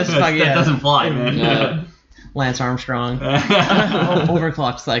 that's fucking- yeah. That doesn't fly, man. Yeah. Lance Armstrong.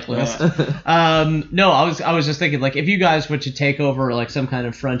 Overclocked cyclist. No, I was just thinking, like, if you guys were to take over like some kind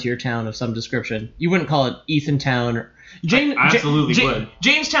of frontier town of some description, you wouldn't call it Ethan Town or I absolutely would.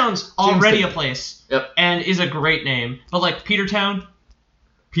 Jamestown's already Jamestown. a place. Yep. And is a great name. But like Petertown,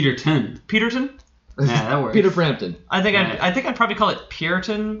 Peterton. Peterton? Yeah, that works. Peter Frampton. I think Yeah. I'd probably call it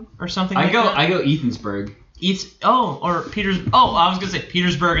Puritan or something I like go that. Ethensburg. or Peters. Oh, I was gonna say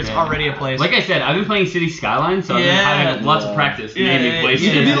Petersburg is already a place. Like I said, I've been playing City Skylines, so I've been having lots of practice naming places.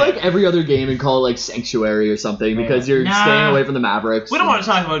 You could do like every other game and call it like Sanctuary or something because you're staying away from the Mavericks. We don't want to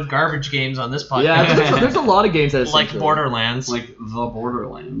talk about garbage games on this podcast. Yeah, there's a lot of games that are like Borderlands. Like the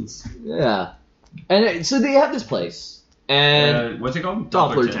Borderlands. Yeah. And so they have this place. And what's it called?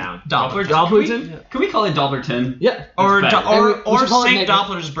 Dopplertown. Dopplertown. Can we call it Dopplerton? Yeah. Or St.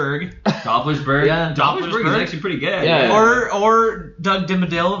 Dopplersburg. Dopplersburg. Yeah. Dopplersburg is actually pretty good. Yeah. Or Doug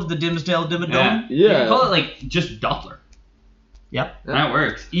Dimmadale of the Dimsdale Dimmadome. Yeah. You can call it like just Doppler. Yep. That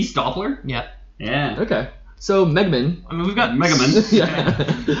works. East Doppler? Yep. Yeah. Okay. So Megaman. I mean, we've got Megaman.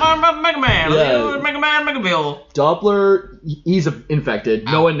 Mega Man. Yeah. Mega Man. Megaville. Doppler, he's infected.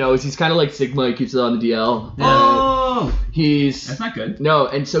 No one knows. He's kind of like Sigma. He keeps it on the DL. Oh. That's not good. No,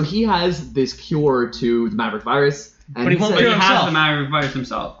 and so he has this cure to the Maverick virus. And but he won't cure himself. He has the Maverick virus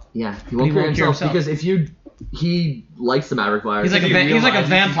himself. Yeah, he won't cure himself because he likes the Maverick virus. He's like a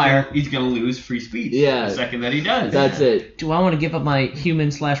vampire. He's gonna lose free speech. Yeah. The second that he does. That's it. Do I want to give up my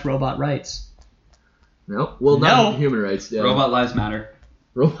human/robot rights? No. Well, not human rights. Yeah. Robot lives matter.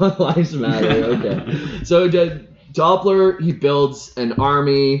 Robot lives matter. Okay. So Doppler, he builds an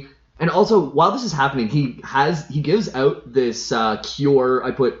army, and also while this is happening, he gives out this cure.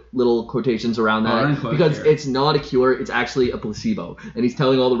 I put little quotations around that because it's not a cure; it's actually a placebo. And he's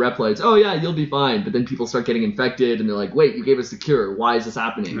telling all the Replites, "Oh yeah, you'll be fine." But then people start getting infected, and they're like, "Wait, you gave us the cure. Why is this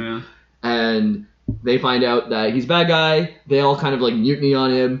happening?" Yeah. And they find out that he's a bad guy. They all kind of like mutiny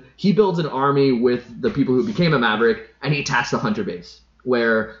on him. He builds an army with the people who became a Maverick, and he attacks the Hunter base,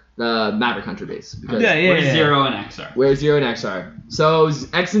 where the Maverick Hunter base. Where's Zero and X are? Where Zero and X are. So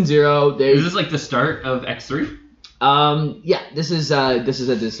X and Zero, Is this like the start of X3? Yeah, this is at the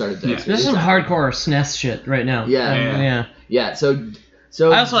start of the X3. This is some hardcore SNES shit right now. Yeah. So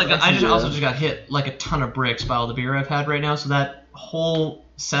I also just got hit like a ton of bricks by all the beer I've had right now. So that whole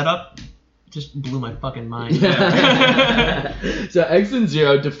setup just blew my fucking mind. Yeah. So X and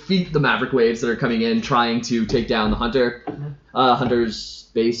Zero defeat the Maverick waves that are coming in, trying to take down the Hunter's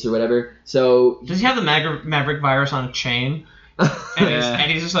base or whatever. So does he have the Maverick virus on a chain? And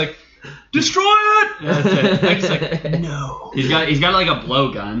he's just like, destroy it! That's it. Like, he's like, no. He's got like a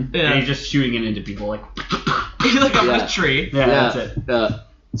blowgun, and he's just shooting it into people like. He's like a tree. Yeah, that's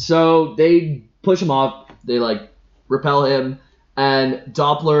it. So they push him off. They like repel him, and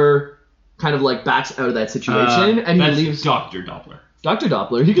Doppler kind of like backs out of that situation, and he leaves. Dr. Doppler. Dr.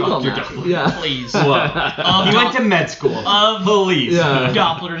 Doppler. You can call him that. Doppler. Yeah. Please. He went to med school. Of police. Yeah.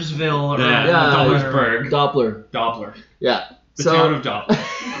 Dopplersville. Dopplersburg. Doppler. Yeah. The town of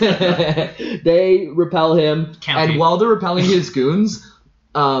Doppler. They repel him, County. and while they're repelling his goons,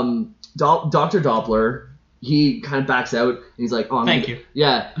 Dr. Doppler, he kind of backs out, and he's like, "Oh, thank you."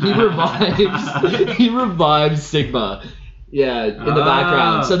 Yeah, he revives Sigma. Yeah, in the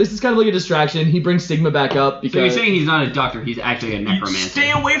background. So this is kind of like a distraction. He brings Sigma back up because... So you're saying he's not a doctor, he's actually a necromancer.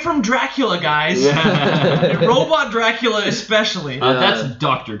 Stay away from Dracula, guys. Yeah. Robot Dracula especially. That's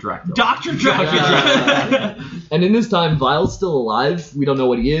Dr. Dracula. Dr. Dracula. Yeah. And in this time, Vile's still alive. We don't know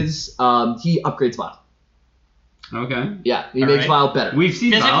what he is. He upgrades Vile. Okay. Yeah, he makes Vile better. We've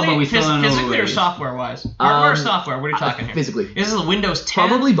seen Vile, but we still don't know physically or software-wise? Hardware or software? What are you talking here? Physically. Is this a Windows 10?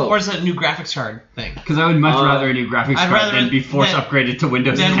 Probably both. Or is it a new graphics card thing? Because I would much rather a new graphics card than be force upgraded to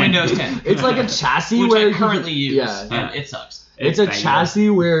Windows 10. Than Windows 10. It's like a chassis which where I currently use. Yeah. And it sucks. It's a chassis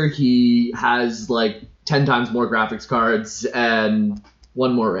where he has like 10 times more graphics cards and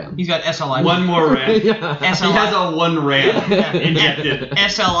one more RAM. He's got SLI. One more RAM. Yeah. SLI. He has a 1 RAM injected.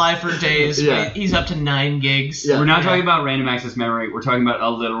 SLI for days. Yeah. He's up to 9 gigs. Yeah. We're not talking about random access memory. We're talking about a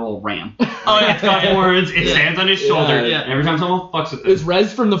literal RAM. Oh, yeah. It's got words. It stands on his shoulder. Yeah. And every time someone fucks with it. It's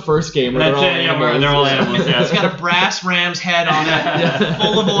res from the first game where That's it. Yeah, where they're all animals. Yeah. It's got a brass ram's head on it,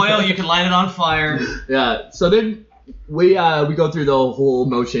 full of oil. You can light it on fire. Yeah. So then we go through the whole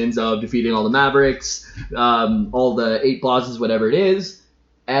motions of defeating all the Mavericks, all the 8 bosses, whatever it is,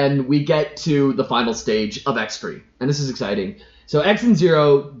 and we get to the final stage of X3, and this is exciting. So X and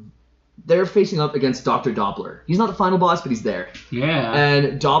Zero, they're facing up against Dr. Doppler. He's not the final boss, but he's there. Yeah.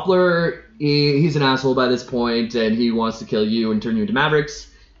 And Doppler, he's an asshole by this point, and he wants to kill you and turn you into Mavericks.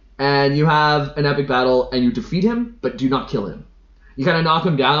 And you have an epic battle, and you defeat him, but do not kill him. You kind of knock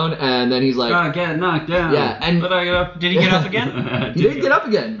him down, and then he's like... Gotta get knocked down. Yeah, and... But I get up. Did he get up again? He didn't get up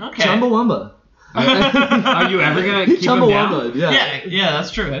again. Okay. Chumbawamba. Are you ever gonna keep him down? Yeah, that's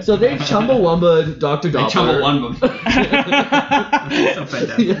true. So they Chumbawamba Dr. Doppler. They Chumbawamba. So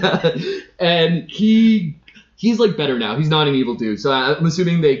fantastic. Yeah. And he's like better now. He's not an evil dude. So I'm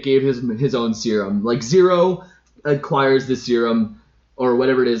assuming they gave him his own serum. Like Zero acquires the serum or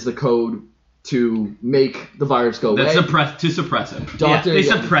whatever it is, the code, to make the virus go away. To suppress him. They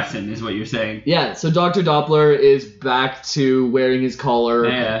suppress him is what you're saying. Yeah, so Dr. Doppler is back to wearing his collar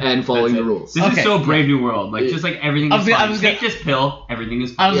and following the rules. This is so Brave New World. Like, just like everything is fine. Take this pill, everything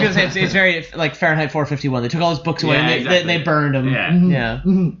is fine. I was going to say, it's very like Fahrenheit 451. They took all his books away and they burned them. Yeah.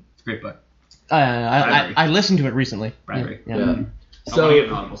 Mm-hmm. It's a great book. I listened to it recently. Bradbury. Yeah. I want to get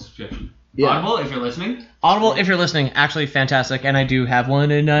an Audible subscription. Yeah. Audible, if you're listening. Audible, if you're listening, actually fantastic, and I do have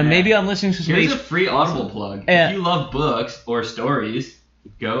one, and maybe I'm listening to some. Here's a free Audible plug. If you love books or stories,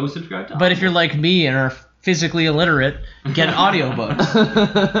 go subscribe to Audible. But if you're like me and are physically illiterate, get an audiobook.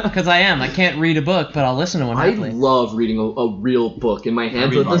 Because I can't read a book, but I'll listen to one happily. I love reading a real book in my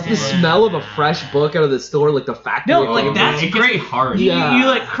hands. The smell of a fresh book out of the store, like the factory. No, like that's great hard. You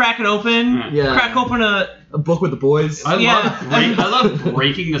like crack it open, crack open a book with the boys. I love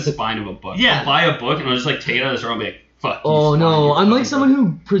breaking the spine of a book. Yeah. I'll buy a book and I'll just like take it out of the store and be like, fuck. Oh no, I'm like someone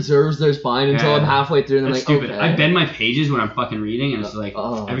who preserves their spine until I'm halfway through and I'm like, stupid. Okay. I bend my pages when I'm fucking reading and it's like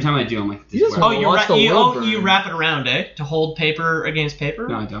every time I do I'm like, you wrap it around, to hold paper against paper?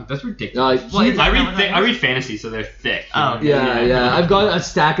 No, I don't. That's ridiculous. I read fantasy, so they're thick. Oh, okay. Yeah. I've got a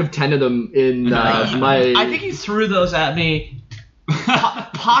stack of 10 of them in my. I think you threw those at me.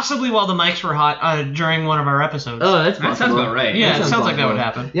 Possibly while the mics were hot during one of our episodes. Oh, that's possible. That sounds about right. Yeah, it sounds like that would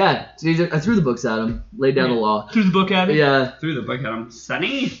happen. Yeah, I threw the books at him, laid down the law. Threw the book at me? Yeah. Threw the book at him.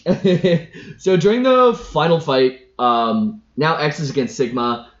 Sonny! So during the final fight, now X is against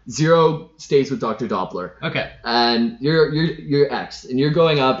Sigma. Zero stays with Dr. Doppler. Okay. And you're X, and you're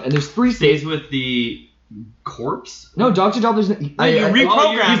going up, and there's 3 stays with the corpse? No, Dr. Doppler's... you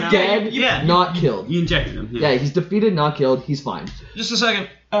reprogrammed he's dead, not killed. You injected him. Yeah, he's defeated, not killed. He's fine. Just a second.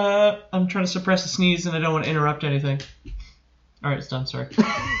 I'm trying to suppress the sneeze, and I don't want to interrupt anything. All right, it's done. Sorry.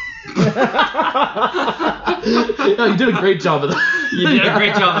 No, you did a great job of that. You did a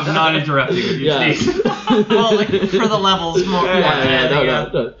great job of not interrupting with your sneeze. Well, like, for the levels more.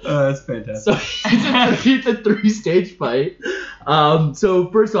 No. That's fantastic. So it's a 3-stage fight. So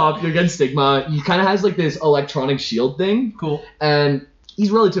first off, you're against Sigma. He kind of has like this electronic shield thing. Cool. And he's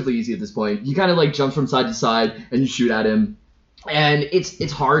relatively easy at this point. You kind of like jump from side to side and you shoot at him. And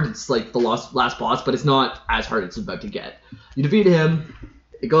it's hard. It's like the last boss, but it's not as hard as it's about to get. You defeat him.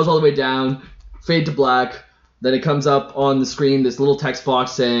 It goes all the way down. Fade to black. Then it comes up on the screen, this little text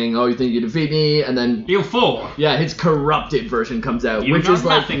box saying, "Oh, you think you defeat me?" And then you fool. Yeah, his corrupted version comes out, which is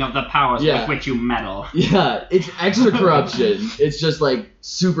like nothing of the powers with which you meddle. Yeah, it's extra corruption. It's just like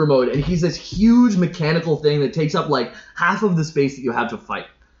super mode, and he's this huge mechanical thing that takes up like half of the space that you have to fight,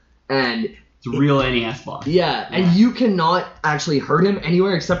 and it's a real NES boss. Yeah, and you cannot actually hurt him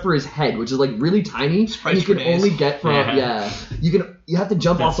anywhere except for his head, which is like really tiny. And you can only get from you have to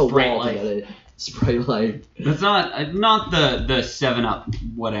jump off the wall to get it. Sprite light. That's not the 7-Up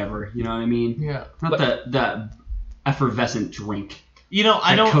whatever, you know what I mean? Yeah. Not the effervescent drink. You know,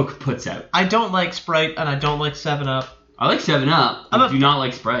 Coke puts out. I don't like Sprite and I don't like 7-Up. I like 7-Up. I do not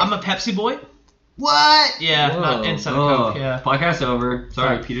like Sprite. I'm a Pepsi boy. What? Yeah, not inside Coke. Yeah. Podcast over.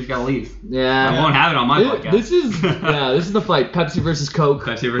 Sorry, Peter's got to leave. Yeah. I won't have it on my podcast. This is the fight. Pepsi versus Coke.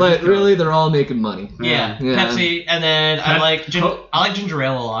 But really, they're all making money. Yeah. Pepsi, and then I like ginger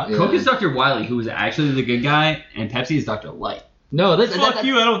ale a lot. Yeah. Coke is Dr. Wily, who was actually the good guy, and Pepsi is Dr. Light. No, fuck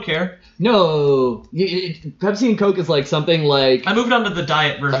you. I don't care. No, Pepsi and Coke is like something like I moved on to the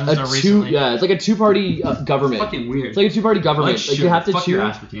diet versions recently. Yeah, it's like a 2-party government. It's fucking weird. It's like a 2-party government. Like you have to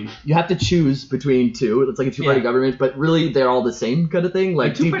choose. You have to choose between two. It's like a 2-party government, but really they're all the same kind of thing.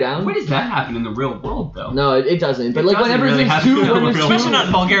 Like deep down. Why does that happen in the real world though? No, it doesn't. But like whenever there's two, especially not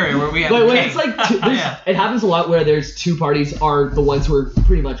in Bulgaria where we have. But when it's like it happens a lot where there's 2 parties are the ones who are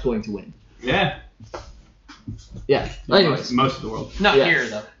pretty much going to win. Yeah. Yeah. Anyways. Most of the world. Not here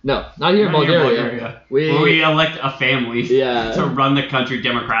though. No, not here in Bulgaria. Where we elect a family to run the country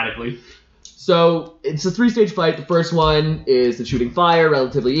democratically. So it's a 3-stage fight. The first one is the shooting fire,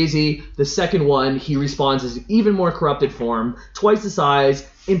 relatively easy. The second one, he respawns as an even more corrupted form, twice the size,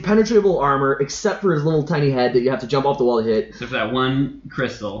 impenetrable armor, except for his little tiny head that you have to jump off the wall to hit. Except for that one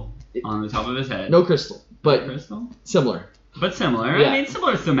crystal on the top of his head. No crystal, but similar. But similar. Yeah. I mean,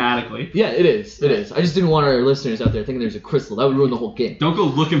 similar thematically. Yeah, it is. It is. I just didn't want our listeners out there thinking there's a crystal. That would ruin the whole game. Don't go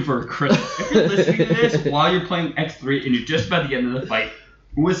looking for a crystal. If you're listening to this while you're playing X3 and you're just about the end of the fight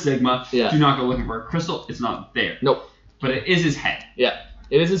with Sigma, do not go looking for a crystal. It's not there. Nope. But it is his head. Yeah.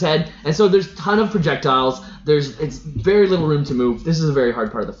 It is his head. And so there's a ton of projectiles. It's very little room to move. This is a very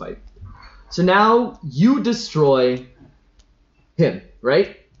hard part of the fight. So now you destroy him,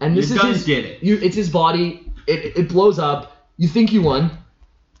 right? And this it's his body. It blows up. You think you won.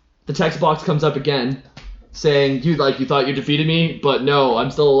 The text box comes up again. saying you thought you defeated me, but no, I'm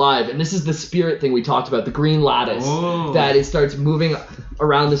still alive. And this is the spirit thing we talked about, the green lattice that it starts moving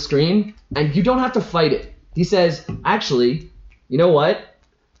around the screen, and you don't have to fight it. He says, actually, you know what?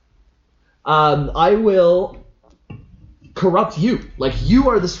 I will corrupt you. Like, you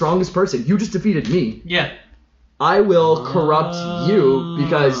are the strongest person. You just defeated me. Yeah. I will corrupt you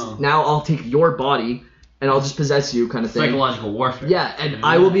because now I'll take your body and I'll just possess you, kind of thing. Psychological warfare. Yeah, and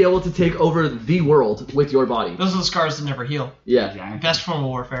I will be able to take over the world with your body. Those are the scars that never heal. Yeah. Exactly. Best form of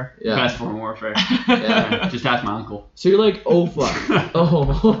warfare. Yeah. Best form of warfare. Yeah. Just ask my uncle. So you're like, oh fuck.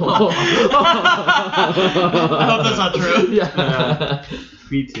 Oh. I hope that's not true. Yeah.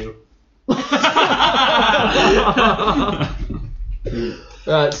 Me too.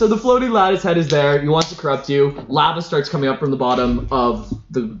 So the floating lattice head is there. He wants to corrupt you. Lava starts coming up from the bottom of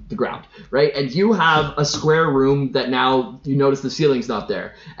the ground, right? And you have a square room that now you notice the ceiling's not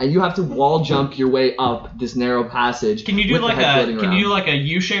there, and you have to wall jump your way up this narrow passage. Can you do like a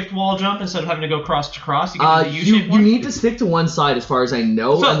U-shaped wall jump instead of having to go cross to cross? You need to stick to one side as far as I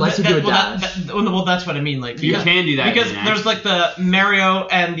know, unless you do a dash. Well, that's what I mean. Like you can do that because there's like the Mario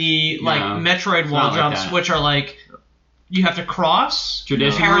and the Metroid wall jumps, which are like. You have to cross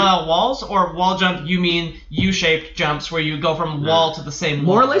parallel walls, or wall jump, you mean U-shaped jumps where you go from wall to the same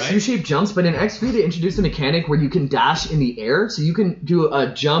wall, more or less right? U-shaped jumps, but in XP they introduced a mechanic where you can dash in the air, so you can do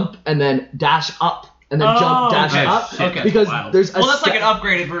a jump and then dash up, and then dash up. Okay. Because there's that's like an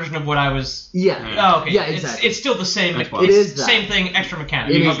upgraded version of what I was... Yeah. Oh, okay. Yeah, exactly. It's still the same. It is that. Same thing, extra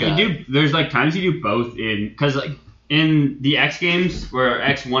mechanic. There's like times you do both because like in the X games, where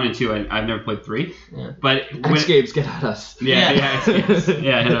X 1 and 2, I've never played 3, but X games get at us. Yeah, X games.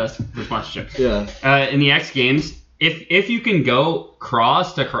 Yeah, hit us for sponsorship. Yeah. In the X games, if you can go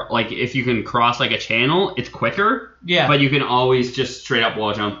cross to like if you can cross like a channel, it's quicker. Yeah. But you can always just straight up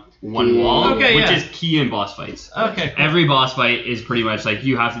wall jump one wall, which is key in boss fights. Okay. Cool. Every boss fight is pretty much like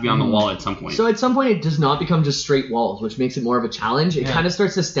you have to be on the wall at some point. So at some point it does not become just straight walls, which makes it more of a challenge. It kind of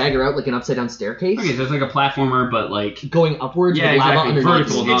starts to stagger out like an upside down staircase. Okay, so it's like a platformer, but like going upwards with lava underneath.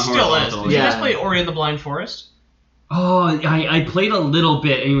 Vertical, not still is. horizontal. Did you guys play Ori and the Blind Forest? Oh, I played a little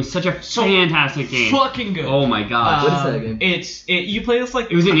bit, and it was such a fantastic game. Fucking good. Oh my god. What is that game? You play this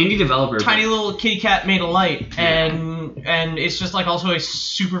like it was an indie developer. Tiny little kitty cat made of light, and it's just like also a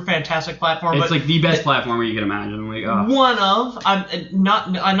super fantastic platform. It's like the best platformer you can imagine. Like one of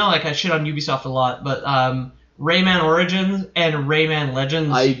I know like I shit on Ubisoft a lot, but Rayman Origins and Rayman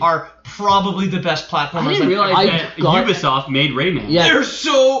Legends are probably the best platformers. I didn't realize that Ubisoft made Rayman. Yeah. They're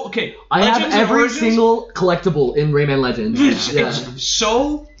so okay. I have every single collectible in Rayman Legends. It's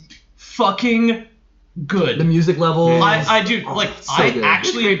so fucking good. The music level. I do like. So I good.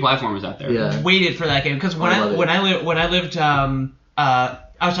 actually great platformers out there. Yeah. Waited for that game because when I lived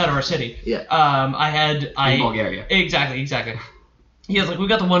outside of our city. Yeah. In Bulgaria. Exactly. Yeah, like we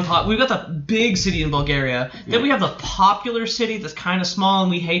got the big city in Bulgaria. Then we have the popular city that's kind of small,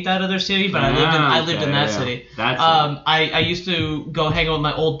 and we hate that other city. But I lived in that city. I used to go hang out with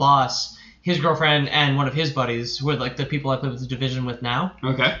my old boss, his girlfriend, and one of his buddies, who are like the people I play with the Division with now.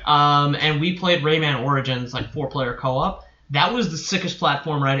 Okay. And we played Rayman Origins, like 4-player co-op. That was the sickest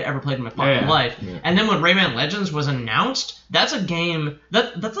platformer I'd ever played in my fucking life. Yeah. And then when Rayman Legends was announced, that's a game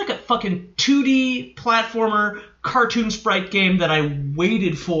that's like a fucking 2D platformer cartoon sprite game that I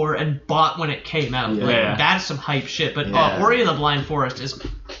waited for and bought when it came out. Yeah. Like, that's some hype shit. But Ori and the Blind Forest is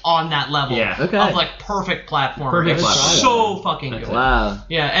on that level of like perfect platformer. It's so fucking good. Wow.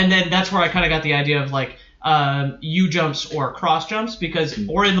 Yeah, and then that's where I kind of got the idea of like U-jumps or cross jumps, because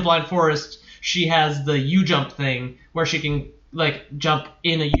Ori and the Blind Forest, she has the U-jump thing where she can like jump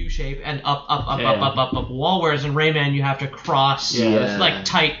in a U shape and up a wall, whereas in Rayman you have to cross like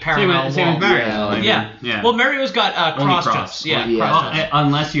tight parallel walls. Same with Mario. Yeah. Well, Mario's got cross jumps. Cross jumps.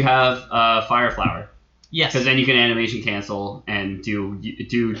 Unless you have Fire Flower. Yes. Because then you can animation cancel and do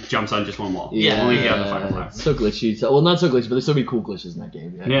jumps on just one wall. Yeah. Only if you have the Fire Flower. So glitchy. Well, not so glitchy, but there's so many cool glitches in that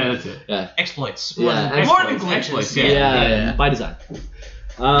game. Yeah, that's it. Yeah. Exploits. More than glitches. Yeah. By design.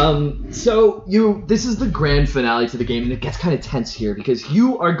 So this is the grand finale to the game, and it gets kind of tense here because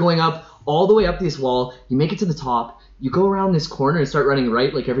you are going up all the way up this wall. You make it to the top. You go around this corner and start running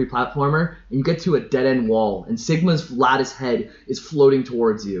right like every platformer, and you get to a dead-end wall, and Sigma's lattice head is floating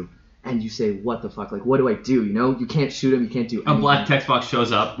towards you. And you say, what the fuck? Like, what do I do? You know, you can't shoot him. You can't do anything. A black text box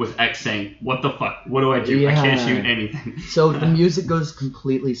shows up with X saying, what the fuck? What do I do? I can't shoot anything. So the music goes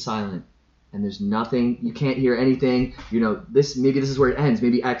completely silent. And there's nothing, you can't hear anything. You know, maybe this is where it ends.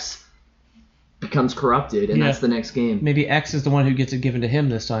 Maybe X becomes corrupted, and that's the next game. Maybe X is the one who gets it given to him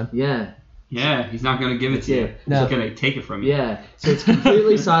this time. Yeah. Yeah, he's not going to give it to you. No. He's going to take it from you. Yeah. So it's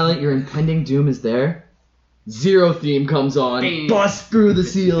completely silent. Your impending doom is there. Zero theme comes on, Dang. busts through the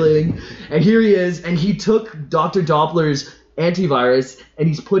ceiling, and here he is, and he took Dr. Doppler's antivirus and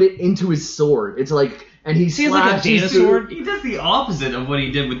he's put it into his sword. It's like, and he Seems like a slashes data through- sword. He does the opposite of what he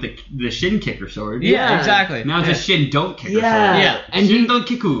did with the shin kicker sword. Yeah, exactly. Now it's a shin don't kicker sword. Yeah. And Shin he, don't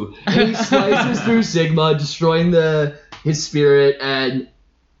kiku. and he slices through Sigma, destroying his spirit and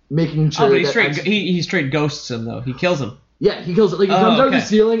making sure Oh, but that he straight ghosts him though. He kills him. Yeah, he kills it. Like, he Oh, comes out of the okay.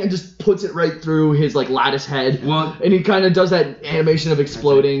 ceiling and just puts it right through his, like, lattice head. Well, And he kind of does that animation of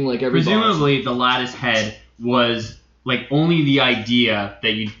exploding, like, every boss. presumably the lattice head was like only the idea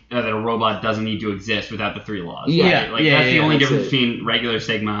that a robot doesn't need to exist without the 3 laws. Yeah. Right? Like Yeah, that's the yeah, only that's difference it. between regular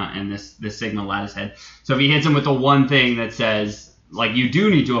Sigma and this Sigma lattice head. So if he hits him with the one thing that says like you do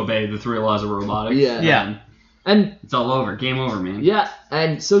need to obey the 3 laws of robotics, Yeah. Yeah. And, it's all over. Game over, man. yeah,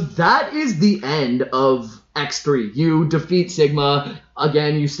 and so that is the end of X3. You defeat Sigma.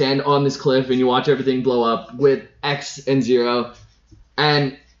 Again, you stand on this cliff and you watch everything blow up with X and Zero.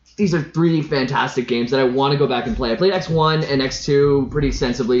 And these are 3 fantastic games that I want to go back and play. I played X1 and X2 pretty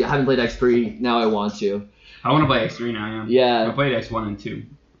extensively. I haven't played X3. Now I want to. I want to play X3 now. Yeah. I Yeah, played X1 and 2.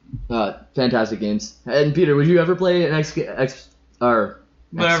 fantastic games. And Peter, would you ever play an X or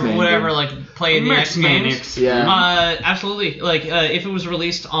X-Man Whatever, game? like play in the X games. Yeah. Absolutely. Like, if it was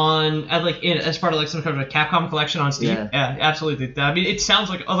released on, as part of like some kind of a Capcom collection on Steam, Yeah. absolutely. I mean, it sounds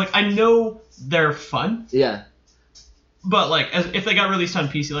like I know they're fun, Yeah. but like, if they got released on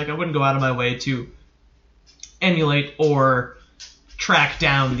PC, like I wouldn't go out of my way to emulate or track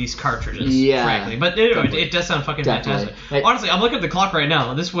down these cartridges. Yeah. Frankly, but it does sound fucking Definitely. fantastic. Honestly, I'm looking at the clock right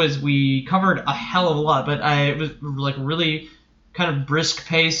now. We covered a hell of a lot, but it was like really kind of brisk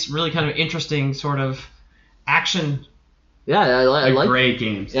pace, really kind of interesting sort of action. Yeah, I like great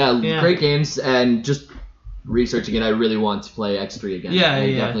games. Yeah, great games, and just researching it, I really want to play X3 again. Yeah, I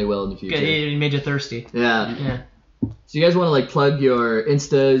yeah. definitely will in the future. It made you thirsty. Yeah. Yeah. So you guys want to like plug your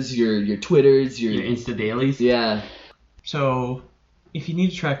Instas, your Twitters, your Your Insta dailies. yeah. So, if you need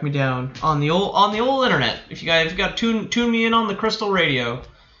to track me down on the old internet, if you got tune me in on the Crystal Radio,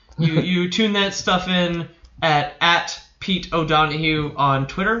 you tune that stuff in at Pete O'Donohue on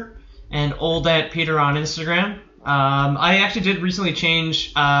Twitter and old at Peter on Instagram. I actually did recently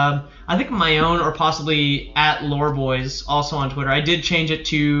change, I think my own or possibly at Loreboys also on Twitter. I did change it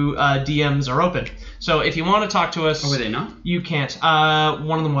to DMs are open. So if you want to talk to us, Oh, were they not? you can't.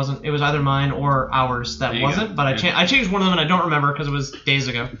 One of them wasn't. It was either mine or ours that There you wasn't. go. But I changed one of them and I don't remember because it was days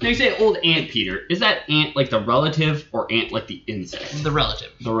ago. Now you say old Aunt Peter. Is that Aunt like the relative or Aunt like the insect? The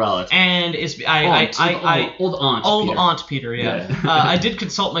relative. The relative. And it's old Aunt. old Peter. Aunt Peter, yeah. Yeah. I did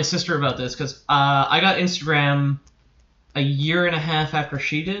consult my sister about this because I got Instagram a year and a half after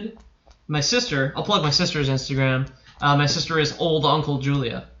she did. My sister, I'll plug my sister's Instagram. My sister is old Uncle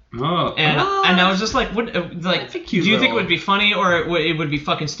Julia, Oh. and I was just like, what? Like, That's a cute do you think it little- would be funny or it would be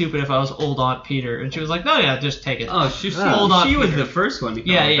fucking stupid if I was old Aunt Peter? And she was like, no, yeah, just take it. Oh, she Old Aunt was Peter. the first one to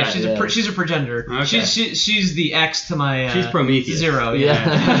come Yeah, up with yeah, that. she's a progenitor. Okay. She's the X to my She's Prometheus. Zero. Yeah.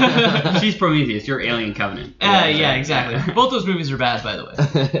 Yeah. She's Prometheus. You're Alien Covenant. Yeah, exactly. Both those movies are bad, by the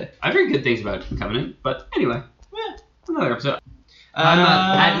way. I've heard good things about Covenant, but anyway, Yeah. another episode. I'm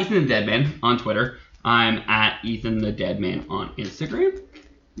at Ethan the Deadman on Twitter. I'm at Ethan the Deadman on Instagram.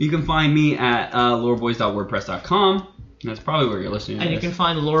 You can find me at loreboys.wordpress.com. That's probably where you're listening to And you this. can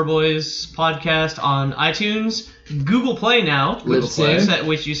find the Lore Boys podcast on iTunes, Google Play now, Libsyn.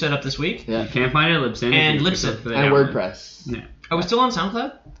 which you set up this week. Yeah. You can find it at Libsyn. And if you Libsyn. look for the And download. WordPress. No. Are we still on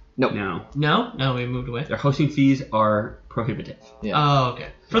SoundCloud? No. No, we moved away. Their hosting fees are prohibitive. Yeah. Oh, okay.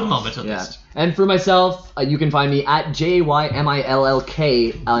 For the moment, at Yeah. least. And for myself, you can find me at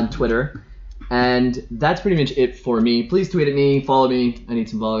JYMILLK on Twitter. And that's pretty much it for me. Please tweet at me, follow me. I need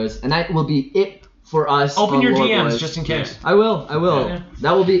some followers. And that will be it for us. Open on your Lore DMs Boys. just in case. I will. Yeah.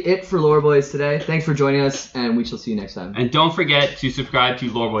 That will be it for Lore Boys today. Thanks for joining us, and we shall see you next time. And don't forget to subscribe to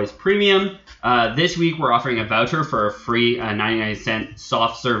Lore Boys Premium. This week we're offering a voucher for a free 99-cent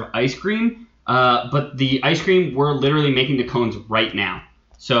soft serve ice cream. But the ice cream, we're literally making the cones right now.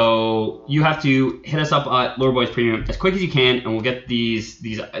 So you have to hit us up at Lore Boys Premium as quick as you can, and we'll get these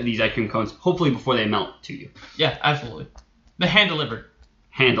ice cream cones hopefully before they melt to you. Yeah, absolutely. The hand delivered.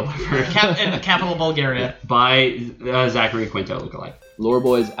 Hand delivered. In the capital Bulgaria. By Zachary Quinto lookalike. Lore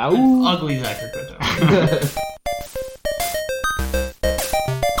Boys out. Ugly Zachary Quinto.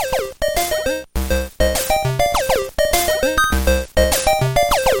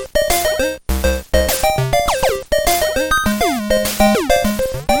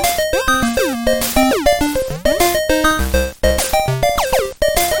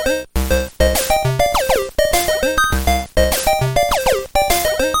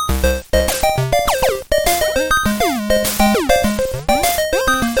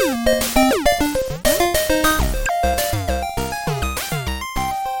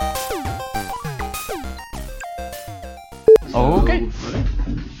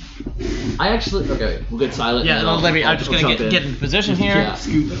 actually... Okay, we'll get silent. Yeah, I'm just going to get in position here. Yeah.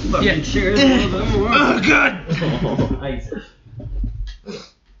 Scoot the fucking chairs. Oh, God!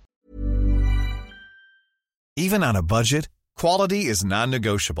 Even on a budget, quality is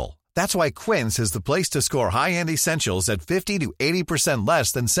non-negotiable. That's why Quince is the place to score high-end essentials at 50 to 80%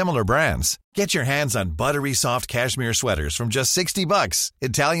 less than similar brands. Get your hands on buttery soft cashmere sweaters from just $60,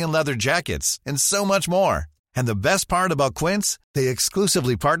 Italian leather jackets, and so much more. And the best part about Quince, they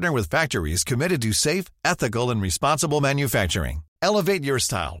exclusively partner with factories committed to safe, ethical, and responsible manufacturing. Elevate your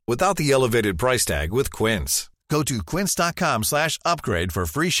style without the elevated price tag with Quince. Go to quince.com/upgrade for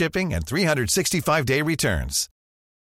free shipping and 365-day returns.